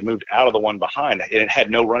that they had moved out of the one behind, and it had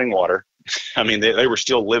no running water. I mean, they were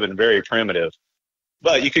still living very primitive.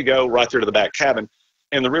 But you could go right there to the back cabin,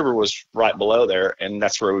 and the river was right below there, and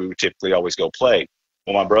that's where we would typically always go play.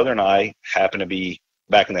 Well, my brother and I happened to be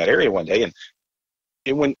back in that area one day, and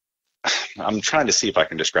it went. I'm trying to see if I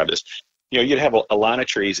can describe this. You'd have a line of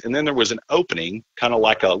trees, and then there was an opening, kind of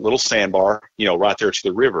like a little sandbar, right there to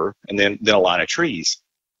the river, and then a line of trees.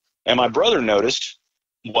 And my brother noticed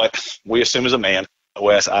what we assume is a man.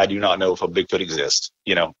 Wes, I do not know if a Bigfoot exists.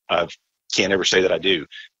 I can't ever say that I do.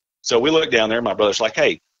 So we looked down there. My brother's like,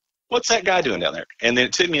 "Hey, what's that guy doing down there?" And then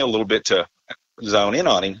it took me a little bit to zone in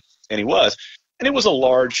on him, and he was. And it was a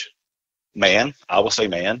large man. I will say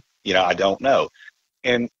man. I don't know.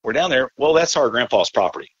 And we're down there. Well, that's our grandpa's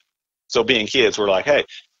property. So being kids, we're like, hey.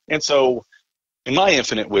 And so in my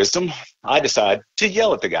infinite wisdom, I decide to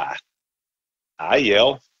yell at the guy. I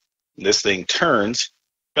yell. This thing turns,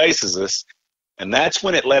 faces us, and that's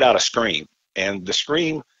when it let out a scream. And the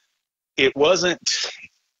scream, it wasn't,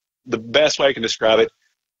 the best way I can describe it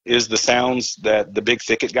is the sounds that the big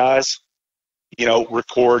thicket guys,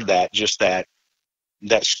 record that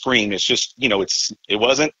scream. It's just, it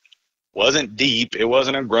wasn't deep. It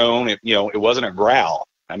wasn't a groan. It wasn't a growl.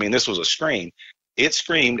 I mean, this was a scream. It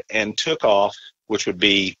screamed and took off, which would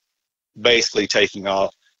be basically taking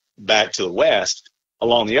off back to the west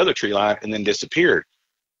along the other tree line, and then disappeared.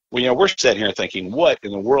 Well, we're sitting here thinking, what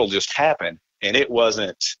in the world just happened? And it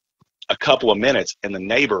wasn't a couple of minutes, and the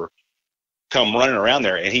neighbor come running around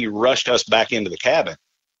there, and he rushed us back into the cabin.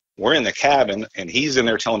 We're in the cabin, and he's in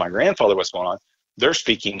there telling my grandfather what's going on. They're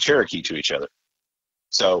speaking Cherokee to each other.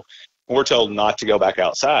 So we're told not to go back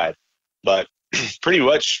outside. But pretty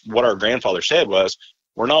much what our grandfather said was,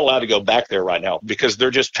 we're not allowed to go back there right now because they're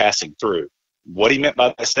just passing through. What he meant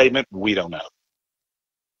by that statement, we don't know.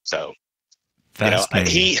 So,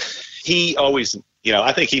 he always,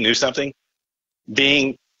 I think he knew something,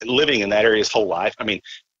 living in that area his whole life. I mean,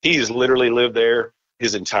 he's literally lived there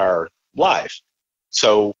his entire life.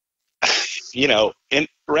 So,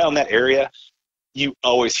 around that area, you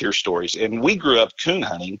always hear stories. And we grew up coon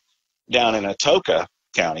hunting down in Atoka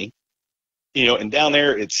County, and down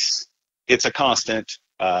there it's a constant,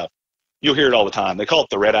 you'll hear it all the time. They call it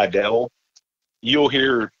the red-eyed devil. You'll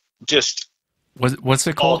hear just what's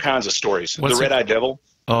it called? All kinds of stories. The red-eyed devil.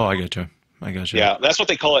 Oh, I got you. Yeah, that's what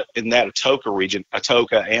they call it in that Atoka region,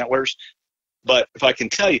 Atoka antlers. But if I can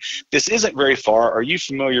tell you, this isn't very far. Are you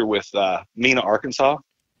familiar with Mena, Arkansas?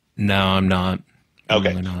 No, I'm not. Okay.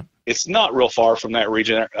 Really not. It's not real far from that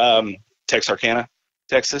region. Texarkana,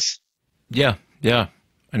 Texas? Yeah.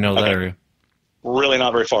 I know that area. Really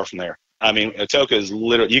not very far from there. I mean, Atoka is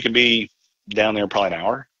literally, you can be down there in probably an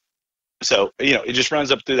hour. So, it just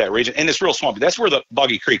runs up through that region. And it's real swampy. That's where the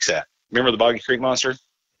Boggy Creek's at. Remember the Boggy Creek monster?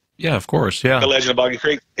 Yeah, of course, yeah. The legend of Boggy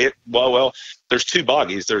Creek? Well, there's 2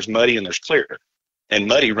 boggies. There's Muddy and there's Clear. And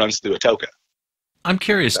Muddy runs through Atoka. I'm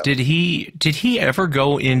curious, did he ever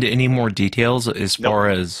go into any more details as far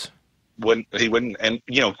as... He wouldn't. And,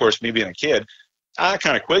 of course, me being a kid, I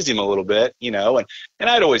kind of quizzed him a little bit, you know, and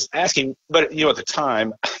I'd always ask him, but, you know, at the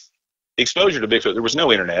time, exposure to Bigfoot, there was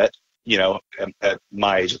no internet, you know, at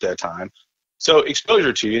my age at that time. So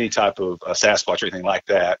exposure to any type of Sasquatch or anything like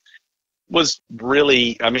that was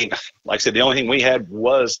really, I mean, like I said, the only thing we had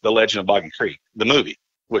was The Legend of Boggy Creek, the movie,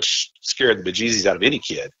 which scared the bejesus out of any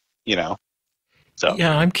kid, you know. So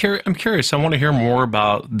yeah, I'm curious. I want to hear more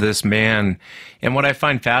about this man, and what I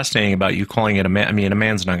find fascinating about you calling it a man. I mean, a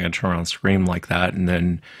man's not going to turn around and scream like that and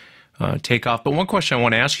then take off. But one question I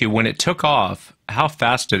want to ask you: when it took off, how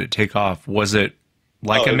fast did it take off? Was it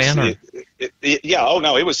like a man? Yeah. Oh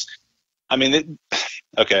no, it was. I mean,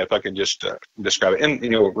 okay. If I can just describe it, and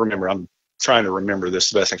you know, remember, I'm trying to remember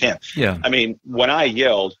this the best I can. Yeah. I mean, when I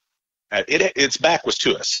yelled, its back was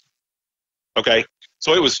to us. Okay.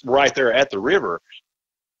 So it was right there at the river.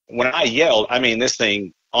 When I yelled, I mean, this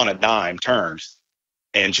thing on a dime turned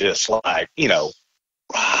and just like, you know,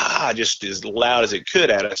 just as loud as it could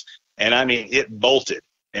at us. And I mean, it bolted.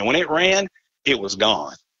 And when it ran, it was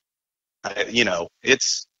gone. You know,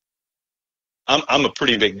 I'm a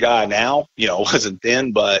pretty big guy now, you know, wasn't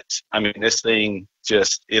then, but I mean, this thing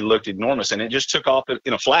just, it looked enormous and it just took off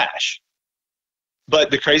in a flash. But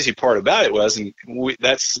the crazy part about it was, and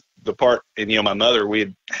that's the part, and, you know, my mother,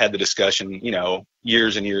 we had the discussion, you know,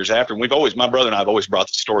 years and years after, and my brother and I have always brought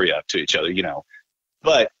the story up to each other, you know,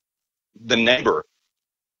 but the neighbor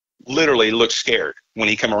literally looked scared when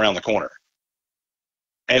he come around the corner.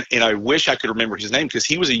 And I wish I could remember his name because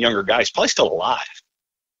he was a younger guy. He's probably still alive,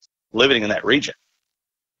 living in that region.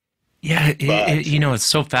 Yeah, you know, it's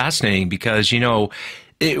so fascinating because, you know,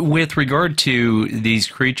 with regard to these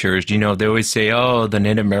creatures, you know, they always say, oh, the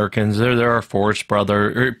Native Americans, they're our forest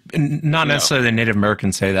brother. Or, not necessarily the Native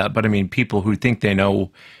Americans say that, but I mean, people who think they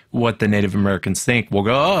know what the Native Americans think will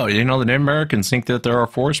go, oh, you know, the Native Americans think that they're our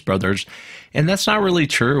forest brothers. And that's not really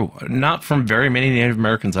true. Not from very many Native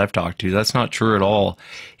Americans I've talked to. That's not true at all.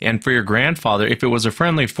 And for your grandfather, if it was a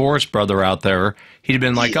friendly forest brother out there, he'd have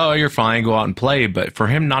been like, oh, you're fine, go out and play. But for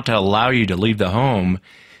him not to allow you to leave the home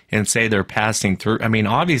and say they're passing through, I mean,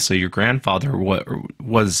 obviously your grandfather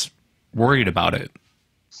was worried about it.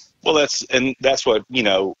 Well, that's what, you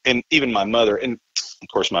know, and even my mother, and of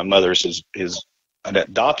course my mother's his an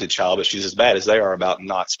adopted child, but she's as bad as they are about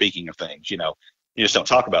not speaking of things, you know. You just don't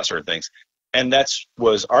talk about certain things. And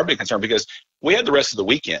was our big concern because we had the rest of the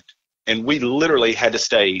weekend and we literally had to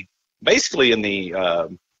stay basically in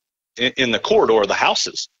the corridor of the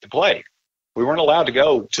houses to play. We weren't allowed to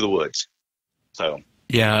go to the woods. So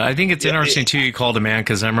yeah, I think it's interesting, too, you called a man,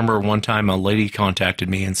 because I remember one time a lady contacted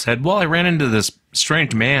me and said, well, I ran into this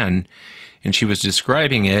strange man, and she was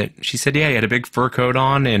describing it. She said, yeah, he had a big fur coat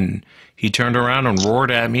on, and he turned around and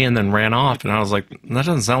roared at me and then ran off. And I was like, that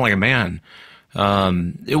doesn't sound like a man.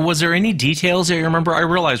 Was there any details that you remember? I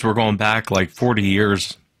realize we're going back like 40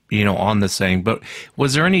 years, you know, on this thing, but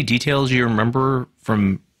was there any details you remember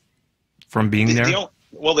from being there?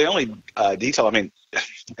 The only detail, I mean,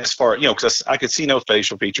 as far, you know, because I could see no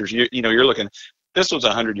facial features. You know, you're looking, this was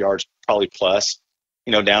 100 yards probably plus,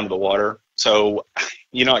 you know, down to the water. So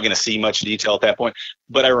you're not going to see much detail at that point.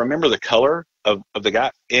 But I remember the color of the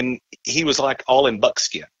guy, and he was like all in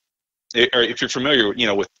buckskin. Or if you're familiar, you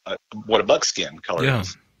know, with what a buckskin color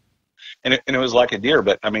is. And it was like a deer,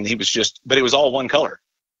 but I mean, but it was all one color.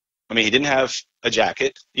 I mean, he didn't have a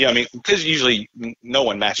jacket. Yeah, I mean, because usually no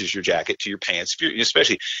one matches your jacket to your pants,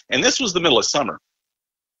 especially. And this was the middle of summer.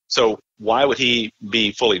 So why would he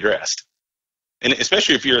be fully dressed? And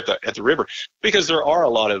especially if you're at the river, because there are a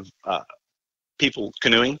lot of people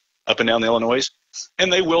canoeing up and down the Illinois,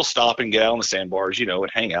 and they will stop and get out on the sandbars, you know,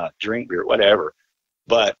 and hang out, drink beer, whatever.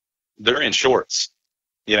 But they're in shorts.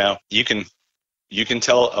 You know, you can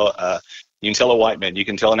tell a white man, you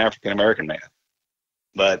can tell an African American man,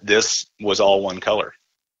 but this was all one color.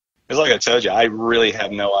 It's like I told you, I really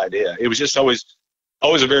have no idea. It was just always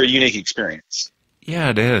a very unique experience. Yeah,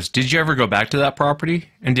 it is. Did you ever go back to that property?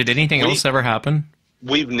 And did anything else ever happen?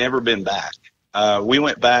 We've never been back. We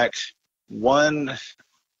went back in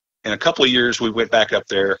a couple of years, we went back up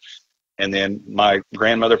there, and then my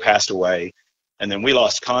grandmother passed away, and then we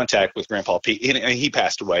lost contact with Grandpa Pete, and he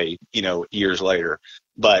passed away, you know, years later.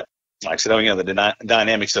 But like I said, you know, the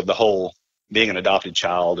dynamics of the whole being an adopted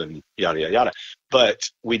child and yada, yada, yada. But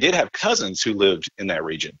we did have cousins who lived in that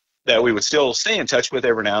region that we would still stay in touch with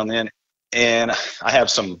every now and then. And I have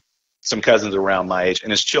some cousins around my age,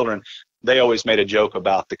 and as children, they always made a joke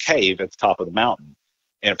about the cave at the top of the mountain.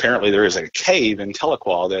 And apparently there is a cave in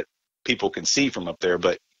Tahlequah that people can see from up there,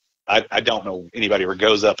 but I don't know anybody who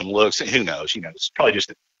goes up and looks. Who knows? You know, it's probably just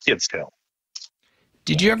a kid's tale.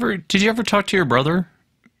 Did you ever talk to your brother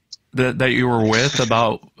that you were with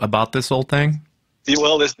about this whole thing?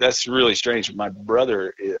 Well, that's really strange. My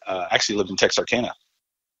brother actually lived in Texarkana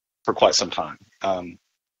for quite some time.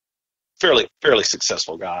 Fairly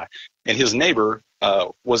successful guy, and his neighbor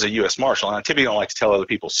was a U.S. Marshal. And I typically don't like to tell other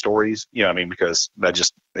people's stories, you know what I mean, because that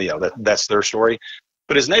just, that's their story.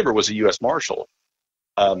 But his neighbor was a U.S. Marshal.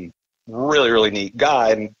 Really neat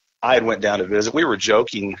guy. And I had went down to visit. We were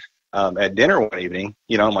joking at dinner one evening.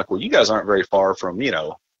 I'm like, well, you guys aren't very far from,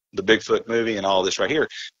 the Bigfoot movie and all this right here.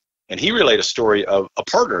 And he relayed a story of a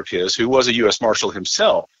partner of his who was a U.S. Marshal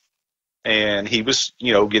himself. And he was,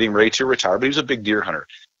 getting ready to retire, but he was a big deer hunter.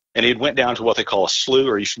 And he went down to what they call a slough.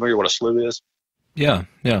 Are you familiar with what a slough is? Yeah.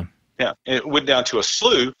 And it went down to a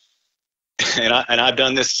slough. And I've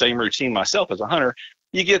done this same routine myself as a hunter.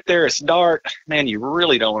 You get there, it's dark. Man, you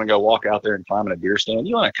really don't want to go walk out there and climb in a deer stand.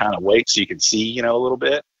 You want to kind of wait so you can see, a little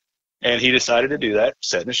bit. And he decided to do that,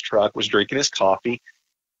 sat in his truck, was drinking his coffee.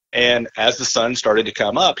 And as the sun started to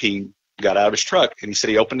come up, he got out of his truck. And he said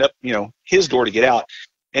he opened up, his door to get out.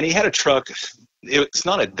 And he had a truck. It's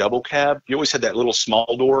not a double cab. You always had that little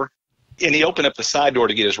small door. And he opened up the side door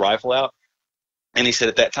to get his rifle out. And he said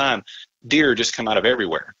at that time, deer just come out of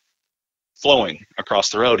everywhere, flowing across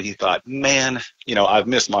the road. He thought, man, I've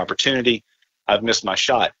missed my opportunity. I've missed my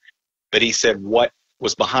shot. But he said what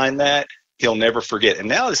was behind that, he'll never forget. And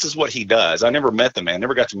now this is what he does. I never met the man,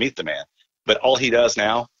 never got to meet the man. But all he does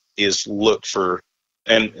now is look for,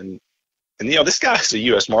 and this guy's a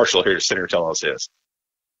U.S. Marshal here sitting here telling us this.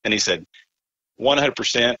 And he said,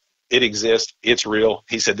 100%, it exists. It's real.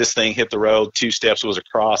 He said this thing hit the road, 2 steps was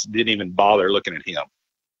across, didn't even bother looking at him.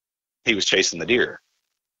 He was chasing the deer.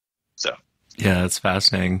 So. Yeah, it's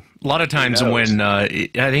fascinating. A lot of times when, I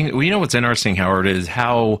think, what's interesting, Howard, is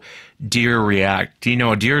how deer react.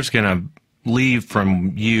 A deer's going to leave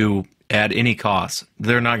from you at any cost.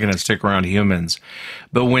 They're not going to stick around humans.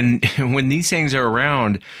 But when these things are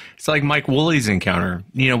around, it's like Mike Woolley's encounter.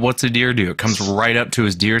 What's a deer do? It comes right up to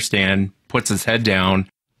his deer stand, puts his head down.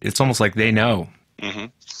 It's almost like they know. Mm-hmm.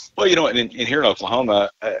 Well, in here in Oklahoma,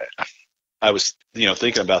 I was,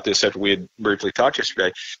 thinking about this after we had briefly talked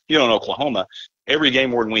yesterday. In Oklahoma, every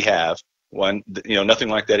game warden we have, one, nothing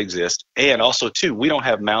like that exists. And also, two, we don't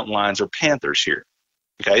have mountain lions or panthers here.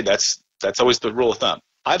 Okay, that's always the rule of thumb.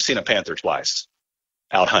 I've seen a panther twice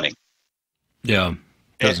out hunting. Yeah.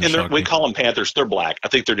 And we call them panthers. They're black. I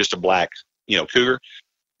think they're just a black, cougar.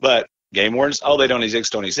 But game wardens, they don't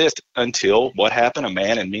exist until what happened? A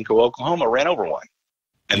man in Minko, Oklahoma ran over one.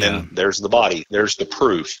 And then there's the body. There's the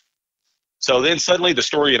proof. So then suddenly the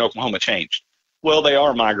story in Oklahoma changed. Well, they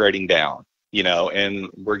are migrating down, and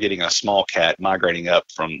we're getting a small cat migrating up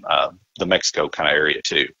from the Mexico kind of area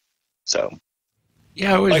too. So.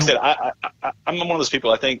 Yeah, like I said, I'm one of those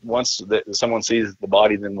people. I think once that someone sees the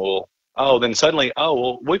body, then then suddenly,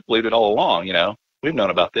 we've believed it all along. We've known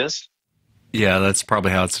about this. Yeah, that's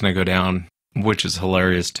probably how it's going to go down, which is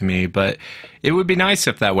hilarious to me. But it would be nice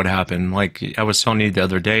if that would happen. Like I was telling you the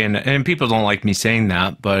other day, and people don't like me saying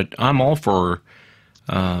that, but I'm all for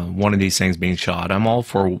one of these things being shot. I'm all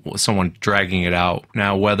for someone dragging it out.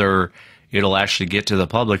 Now, whether it'll actually get to the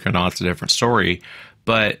public or not, it's a different story.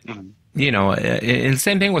 But and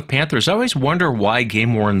same thing with panthers. I always wonder why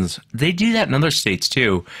game wardens, they do that in other states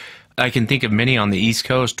too. I can think of many on the East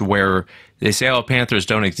Coast where they say, panthers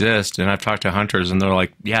don't exist. And I've talked to hunters and they're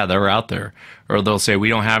like, yeah, they're out there. Or they'll say, we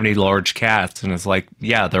don't have any large cats. And it's like,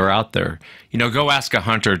 yeah, they're out there. Go ask a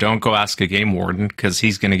hunter. Don't go ask a game warden because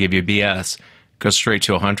he's going to give you BS. Go straight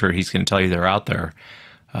to a hunter. He's going to tell you they're out there.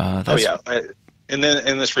 And then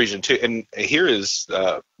in this region too, and here is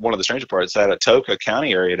one of the stranger parts, that Tahlequah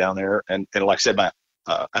County area down there, and like I said, I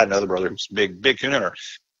had another brother who's a big coon hunter,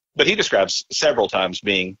 but he describes several times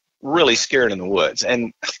being really scared in the woods.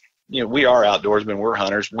 And we are outdoorsmen, we're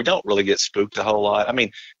hunters, we don't really get spooked a whole lot. I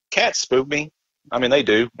mean, cats spook me. I mean, they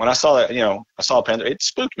do. When I saw that, I saw a panther, it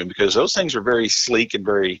spooked me because those things are very sleek and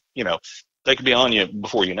very, they could be on you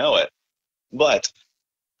before you know it. But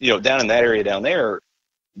down in that area down there,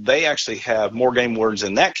 they actually have more game wardens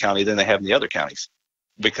in that county than they have in the other counties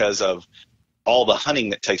because of all the hunting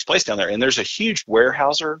that takes place down there. And there's a huge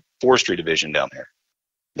Weyerhaeuser forestry division down there.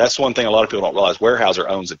 That's one thing a lot of people don't realize. Weyerhaeuser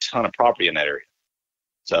owns a ton of property in that area.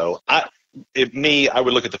 So I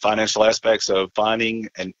would look at the financial aspects of finding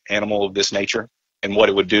an animal of this nature and what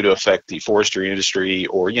it would do to affect the forestry industry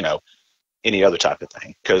or, any other type of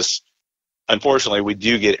thing. Because unfortunately, we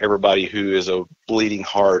do get everybody who is a bleeding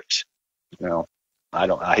heart,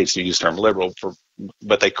 I hate to use the term liberal,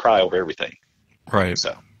 but they cry over everything. Right.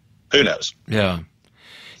 So, who knows? Yeah.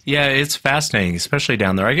 Yeah, it's fascinating, especially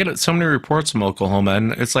down there. I get so many reports from Oklahoma,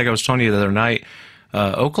 and it's like I was telling you the other night,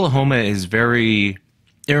 Oklahoma is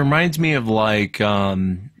It reminds me of like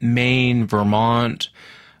Maine, Vermont,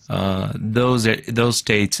 those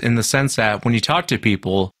states, in the sense that when you talk to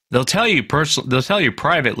people, they'll tell you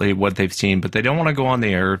privately what they've seen, but they don't want to go on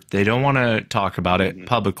the air. They don't want to talk about it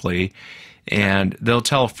publicly, and they'll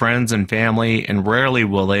tell friends and family, and rarely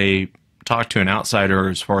will they talk to an outsider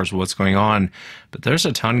as far as what's going on. But there's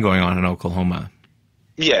a ton going on in Oklahoma.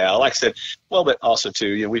 Yeah, like I said, well, but also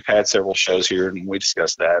too, we've had several shows here and we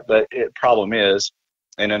discussed that. But the problem is,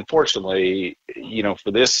 and unfortunately,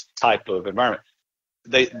 for this type of environment,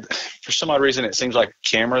 for some odd reason, it seems like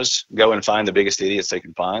cameras go and find the biggest idiots they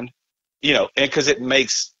can find, and because it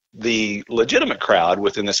makes the legitimate crowd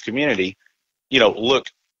within this community, look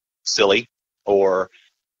silly or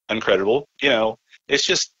uncredible. It's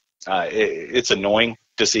just, it's annoying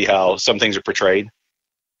to see how some things are portrayed.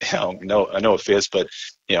 No offense, but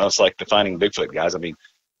it's like defining Bigfoot, guys. I mean,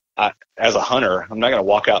 as a hunter, I'm not going to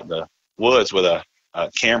walk out in the woods with a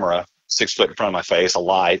camera 6 foot in front of my face, a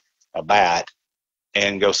light, a bat,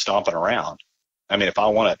 and go stomping around. I mean, if I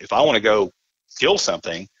want to go kill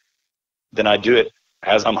something, then I do it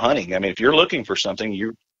as I'm hunting. I mean, if you're looking for something,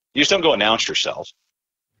 you just don't go announce yourself.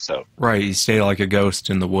 So right, you stay like a ghost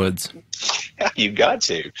in the woods. Yeah, you got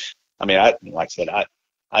to. I mean, like I said,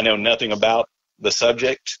 I know nothing about the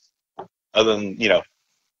subject other than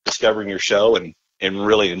discovering your show and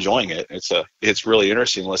really enjoying it. It's really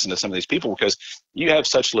interesting to listen to some of these people, because you have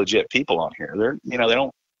such legit people on here. They're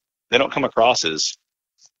they don't come across as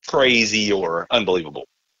crazy or unbelievable.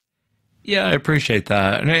 Yeah, I appreciate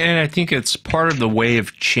that. And I think it's part of the way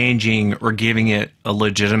of changing or giving it a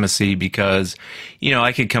legitimacy, because,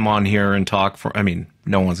 I could come on here and talk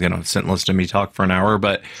no one's going to sit and listen to me talk for an hour,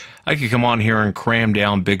 but I could come on here and cram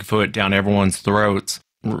down Bigfoot down everyone's throats.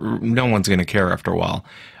 No one's going to care after a while.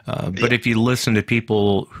 But if you listen to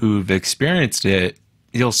people who've experienced it,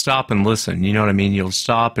 you'll stop and listen. You know what I mean? You'll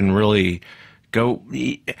stop and really go.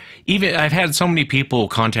 Even I've had so many people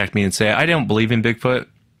contact me and say, I don't believe in Bigfoot,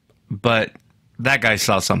 but that guy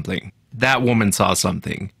saw something. That woman saw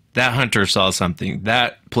something. That hunter saw something.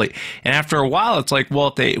 And after a while, it's like,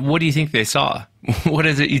 well, what do you think they saw? What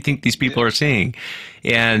is it you think these people are seeing?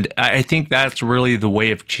 And I think that's really the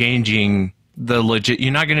way of changing the legit.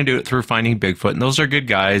 You're not going to do it through finding Bigfoot, and those are good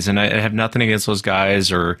guys, and I have nothing against those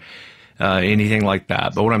guys or anything like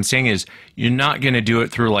that. But what I'm saying is, you're not going to do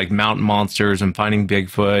it through like mountain monsters and finding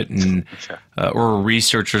Bigfoot and or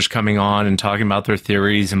researchers coming on and talking about their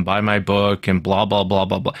theories and buy my book and blah, blah, blah,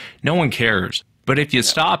 blah, blah. No one cares. But if you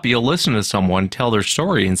stop, you'll listen to someone tell their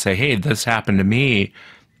story and say, hey, this happened to me.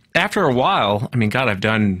 After a while, I mean, God, I've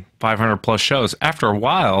done 500 plus shows. After a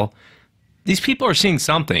while, these people are seeing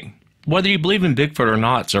something. Whether you believe in Bigfoot or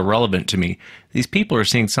not, it's irrelevant to me. These people are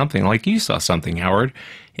seeing something, like you saw something, Howard.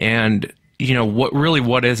 And,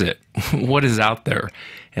 what is it? What is out there?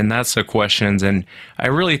 And that's the questions. And I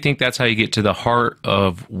really think that's how you get to the heart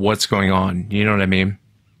of what's going on. You know what I mean?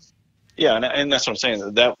 Yeah, and that's what I'm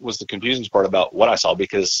saying. That was the confusing part about what I saw,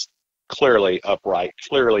 because clearly upright,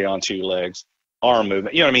 clearly on two legs, arm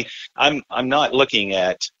movement. You know what I mean? I'm not looking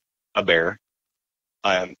at a bear.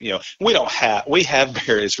 We have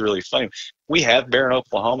bear. It's really funny. We have bear in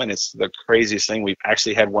Oklahoma, and it's the craziest thing. We've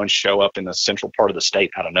actually had one show up in the central part of the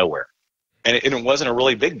state out of nowhere, and it wasn't a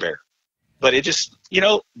really big bear, but it just,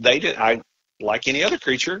 they did. Like any other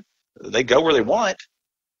creature, they go where they want,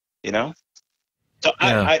 So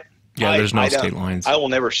there's no state lines. I will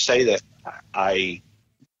never say that I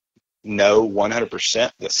know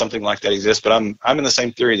 100% that something like that exists, but I'm in the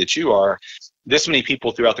same theory that you are. This many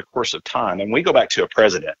people throughout the course of time, and we go back to a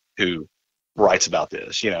president who writes about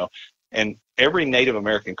this, and every Native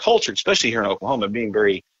American culture, especially here in Oklahoma, being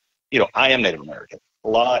very, I am Native American.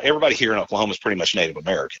 Everybody here in Oklahoma is pretty much Native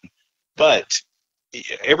American, but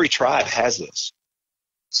every tribe has this.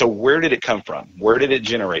 So where did it come from? Where did it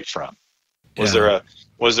generate from? Was there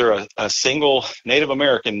a single Native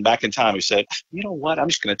American back in time who said, you know what, I'm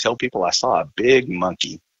just going to tell people I saw a big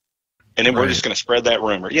monkey, and then we're just going to spread that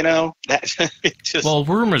rumor? Well,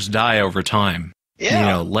 rumors die over time.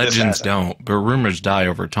 Yeah, legends don't, but rumors die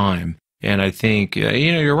over time. And I think,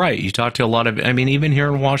 you're right. You talk to a lot of, even here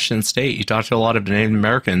in Washington State, you talk to a lot of Native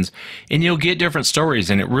Americans, and you'll get different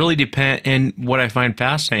stories. And it really depends. And what I find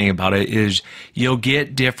fascinating about it is you'll get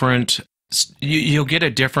a different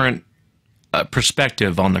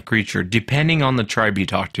perspective on the creature, depending on the tribe you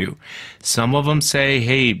talk to. Some of them say,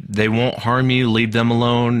 hey, they won't harm you, leave them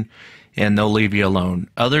alone, and they'll leave you alone.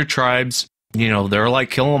 Other tribes, they're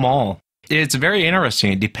like, kill them all. It's very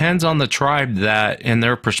interesting. It depends on the tribe and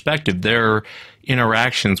their perspective, their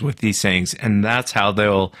interactions with these things, and that's how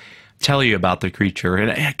they'll tell you about the creature.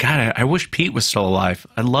 And God, I wish Pete was still alive.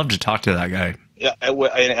 I'd love to talk to that guy. Yeah,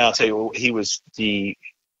 and I'll tell you, he was he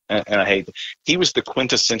was the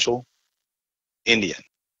quintessential Indian.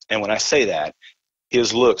 And when I say that,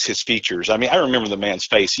 his looks, his features, I mean, I remember the man's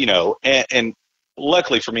face, you know, and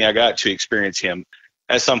luckily for me, I got to experience him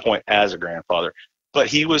at some point as a grandfather. But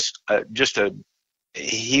he was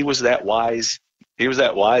he was that wise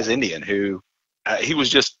Indian who he was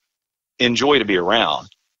just enjoy to be around,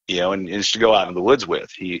 you know, and just to go out in the woods with.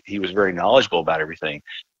 He was very knowledgeable about everything.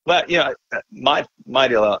 But, you know, my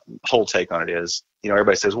whole take on it is, you know,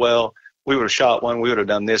 everybody says, well, we would have shot one, we would have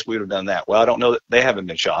done this, we would have done that. Well, I don't know that they haven't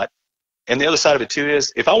been shot. And the other side of it, too,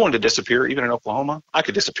 is if I wanted to disappear, even in Oklahoma, I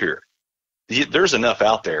could disappear. There's enough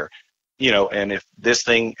out there, you know, and if this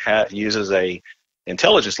thing uses a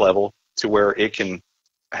intelligence level to where it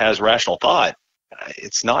has rational thought,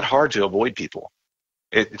 it's not hard to avoid people.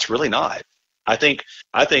 It's really not. I think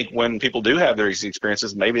when people do have these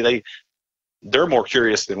experiences, maybe they're more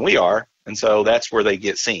curious than we are, and so that's where they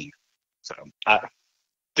get seen. So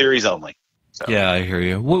theories only. So, yeah, I hear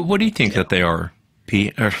you. What do you think that they are,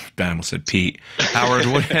 Pete? Or I almost said Pete. Howard,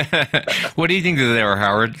 what do you think that they are,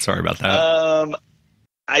 Howard? Sorry about that.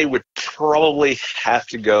 I would probably have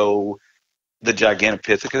to go the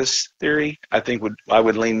Gigantopithecus theory. I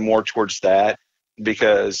would lean more towards that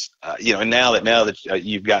because you know, and now that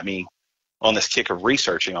you've got me on this kick of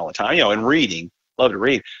researching all the time, you know, and reading, love to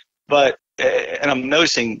read, but and I'm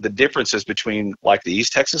noticing the differences between like the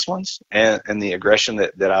East Texas ones and the aggression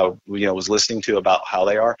that I, you know, was listening to about how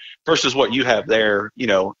they are versus what you have there, you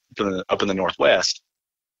know, up in the Northwest.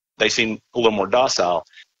 They seem a little more docile.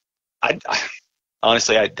 I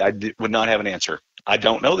honestly would not have an answer. I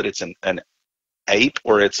don't know that it's an ape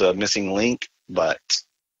or it's a missing link, but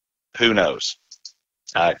who knows?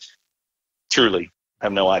 I truly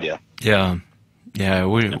have no idea. Yeah,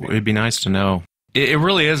 it'd be nice to know. It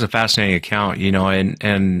really is a fascinating account, you know,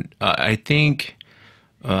 and I think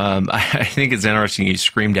it's interesting you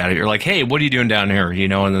screamed at it. You're like, hey, what are you doing down here? You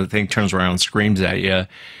know, and the thing turns around and screams at you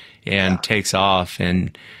and takes off.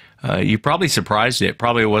 And you probably surprised it.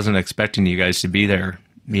 Probably wasn't expecting you guys to be there,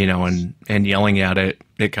 you know, and yelling at it.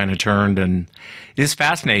 It kind of turned, and it's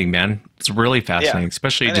fascinating, man. It's really fascinating,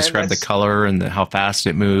 especially you describe the color and how fast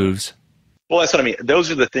it moves. Well, that's what I mean. Those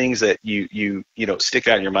are the things that you know stick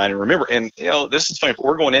out in your mind and remember. And you know, this is funny.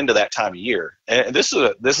 We're going into that time of year, and this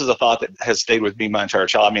is a thought that has stayed with me my entire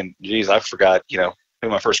childhood. I mean, geez, I forgot, you know, who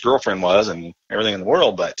my first girlfriend was and everything in the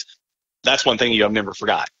world. But that's one thing I've never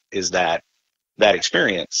forgot is that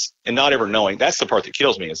experience and not ever knowing. That's the part that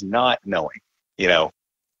kills me is not knowing. You know,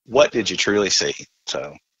 what did you truly see?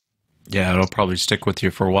 So, yeah, it'll probably stick with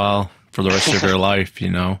you for a while. For the rest of your life, you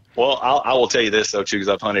know. Well, I will tell you this though too, because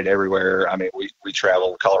I've hunted everywhere. I mean, we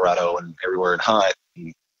travel Colorado and everywhere and hunt,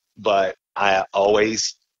 but I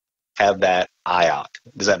always have that eye out.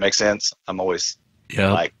 Does that make sense? I'm always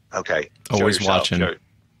like, okay, always watching.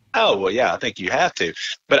 Oh well, yeah, I think you have to.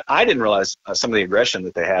 But I didn't realize some of the aggression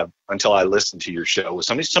that they have until I listened to your show.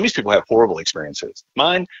 Some of these people have horrible experiences.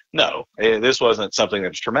 Mine, no. This wasn't something that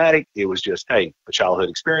was traumatic. It was just, hey, a childhood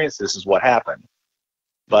experience. This is what happened.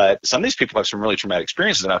 But some of these people have some really traumatic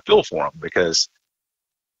experiences, and I feel for them because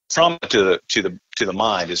trauma to the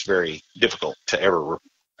mind is very difficult to ever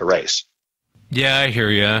erase. Yeah, I hear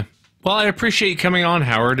you. Well, I appreciate you coming on,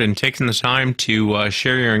 Howard, and taking the time to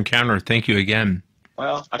share your encounter. Thank you again.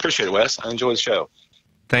 Well, I appreciate it, Wes. I enjoy the show.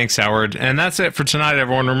 Thanks, Howard. And that's it for tonight,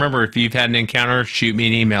 everyone. Remember, if you've had an encounter, shoot me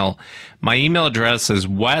an email. My email address is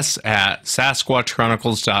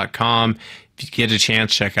wes@sasquatchchronicles.com. If you get a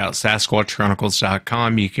chance, check out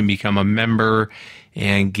sasquatchchronicles.com. You can become a member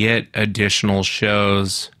and get additional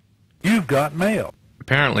shows. You've got mail.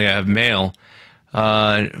 Apparently, I have mail.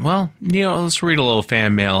 Well, you know, let's read a little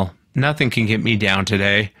fan mail. Nothing can get me down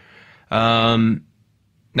today. No,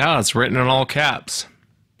 it's written in all caps.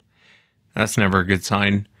 That's never a good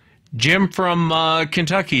sign. Jim from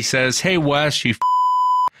Kentucky says, hey, Wes, you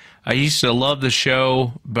I used to love the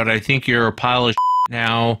show, but I think you're a pile of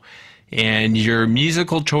now. And your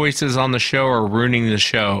musical choices on the show are ruining the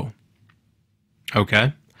show.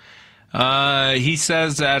 Okay. He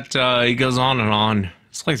says that he goes on and on.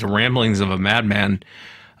 It's like the ramblings of a madman.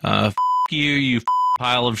 F you, you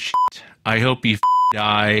pile of shit. I hope you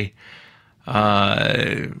die.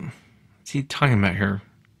 What's he talking about here?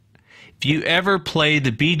 If you ever play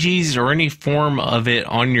the Bee Gees or any form of it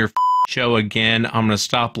on your show again, I'm going to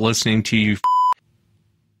stop listening to you.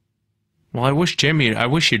 Well, I wish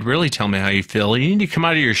you'd really tell me how you feel. You need to come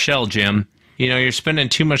out of your shell, Jim. You know, you're spending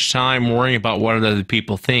too much time worrying about what other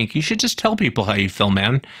people think. You should just tell people how you feel,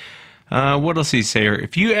 man. What else did he say here?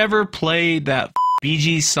 If you ever play that Bee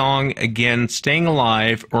Gees song again, Staying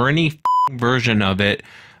Alive, or any version of it,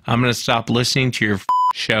 I'm going to stop listening to your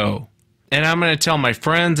show. And I'm going to tell my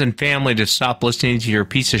friends and family to stop listening to your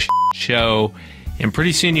piece of show. And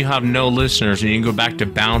pretty soon you have no listeners and you can go back to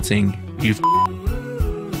bouncing.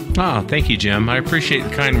 Oh, thank you, Jim. I appreciate the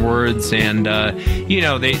kind words. And, you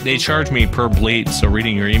know, they charge me per bleat, so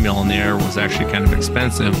reading your email in there was actually kind of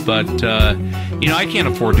expensive. But, you know, I can't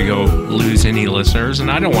afford to go lose any listeners,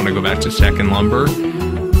 and I don't want to go back to Second Lumber.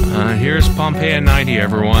 Here's Pompeii 90,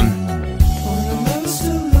 everyone.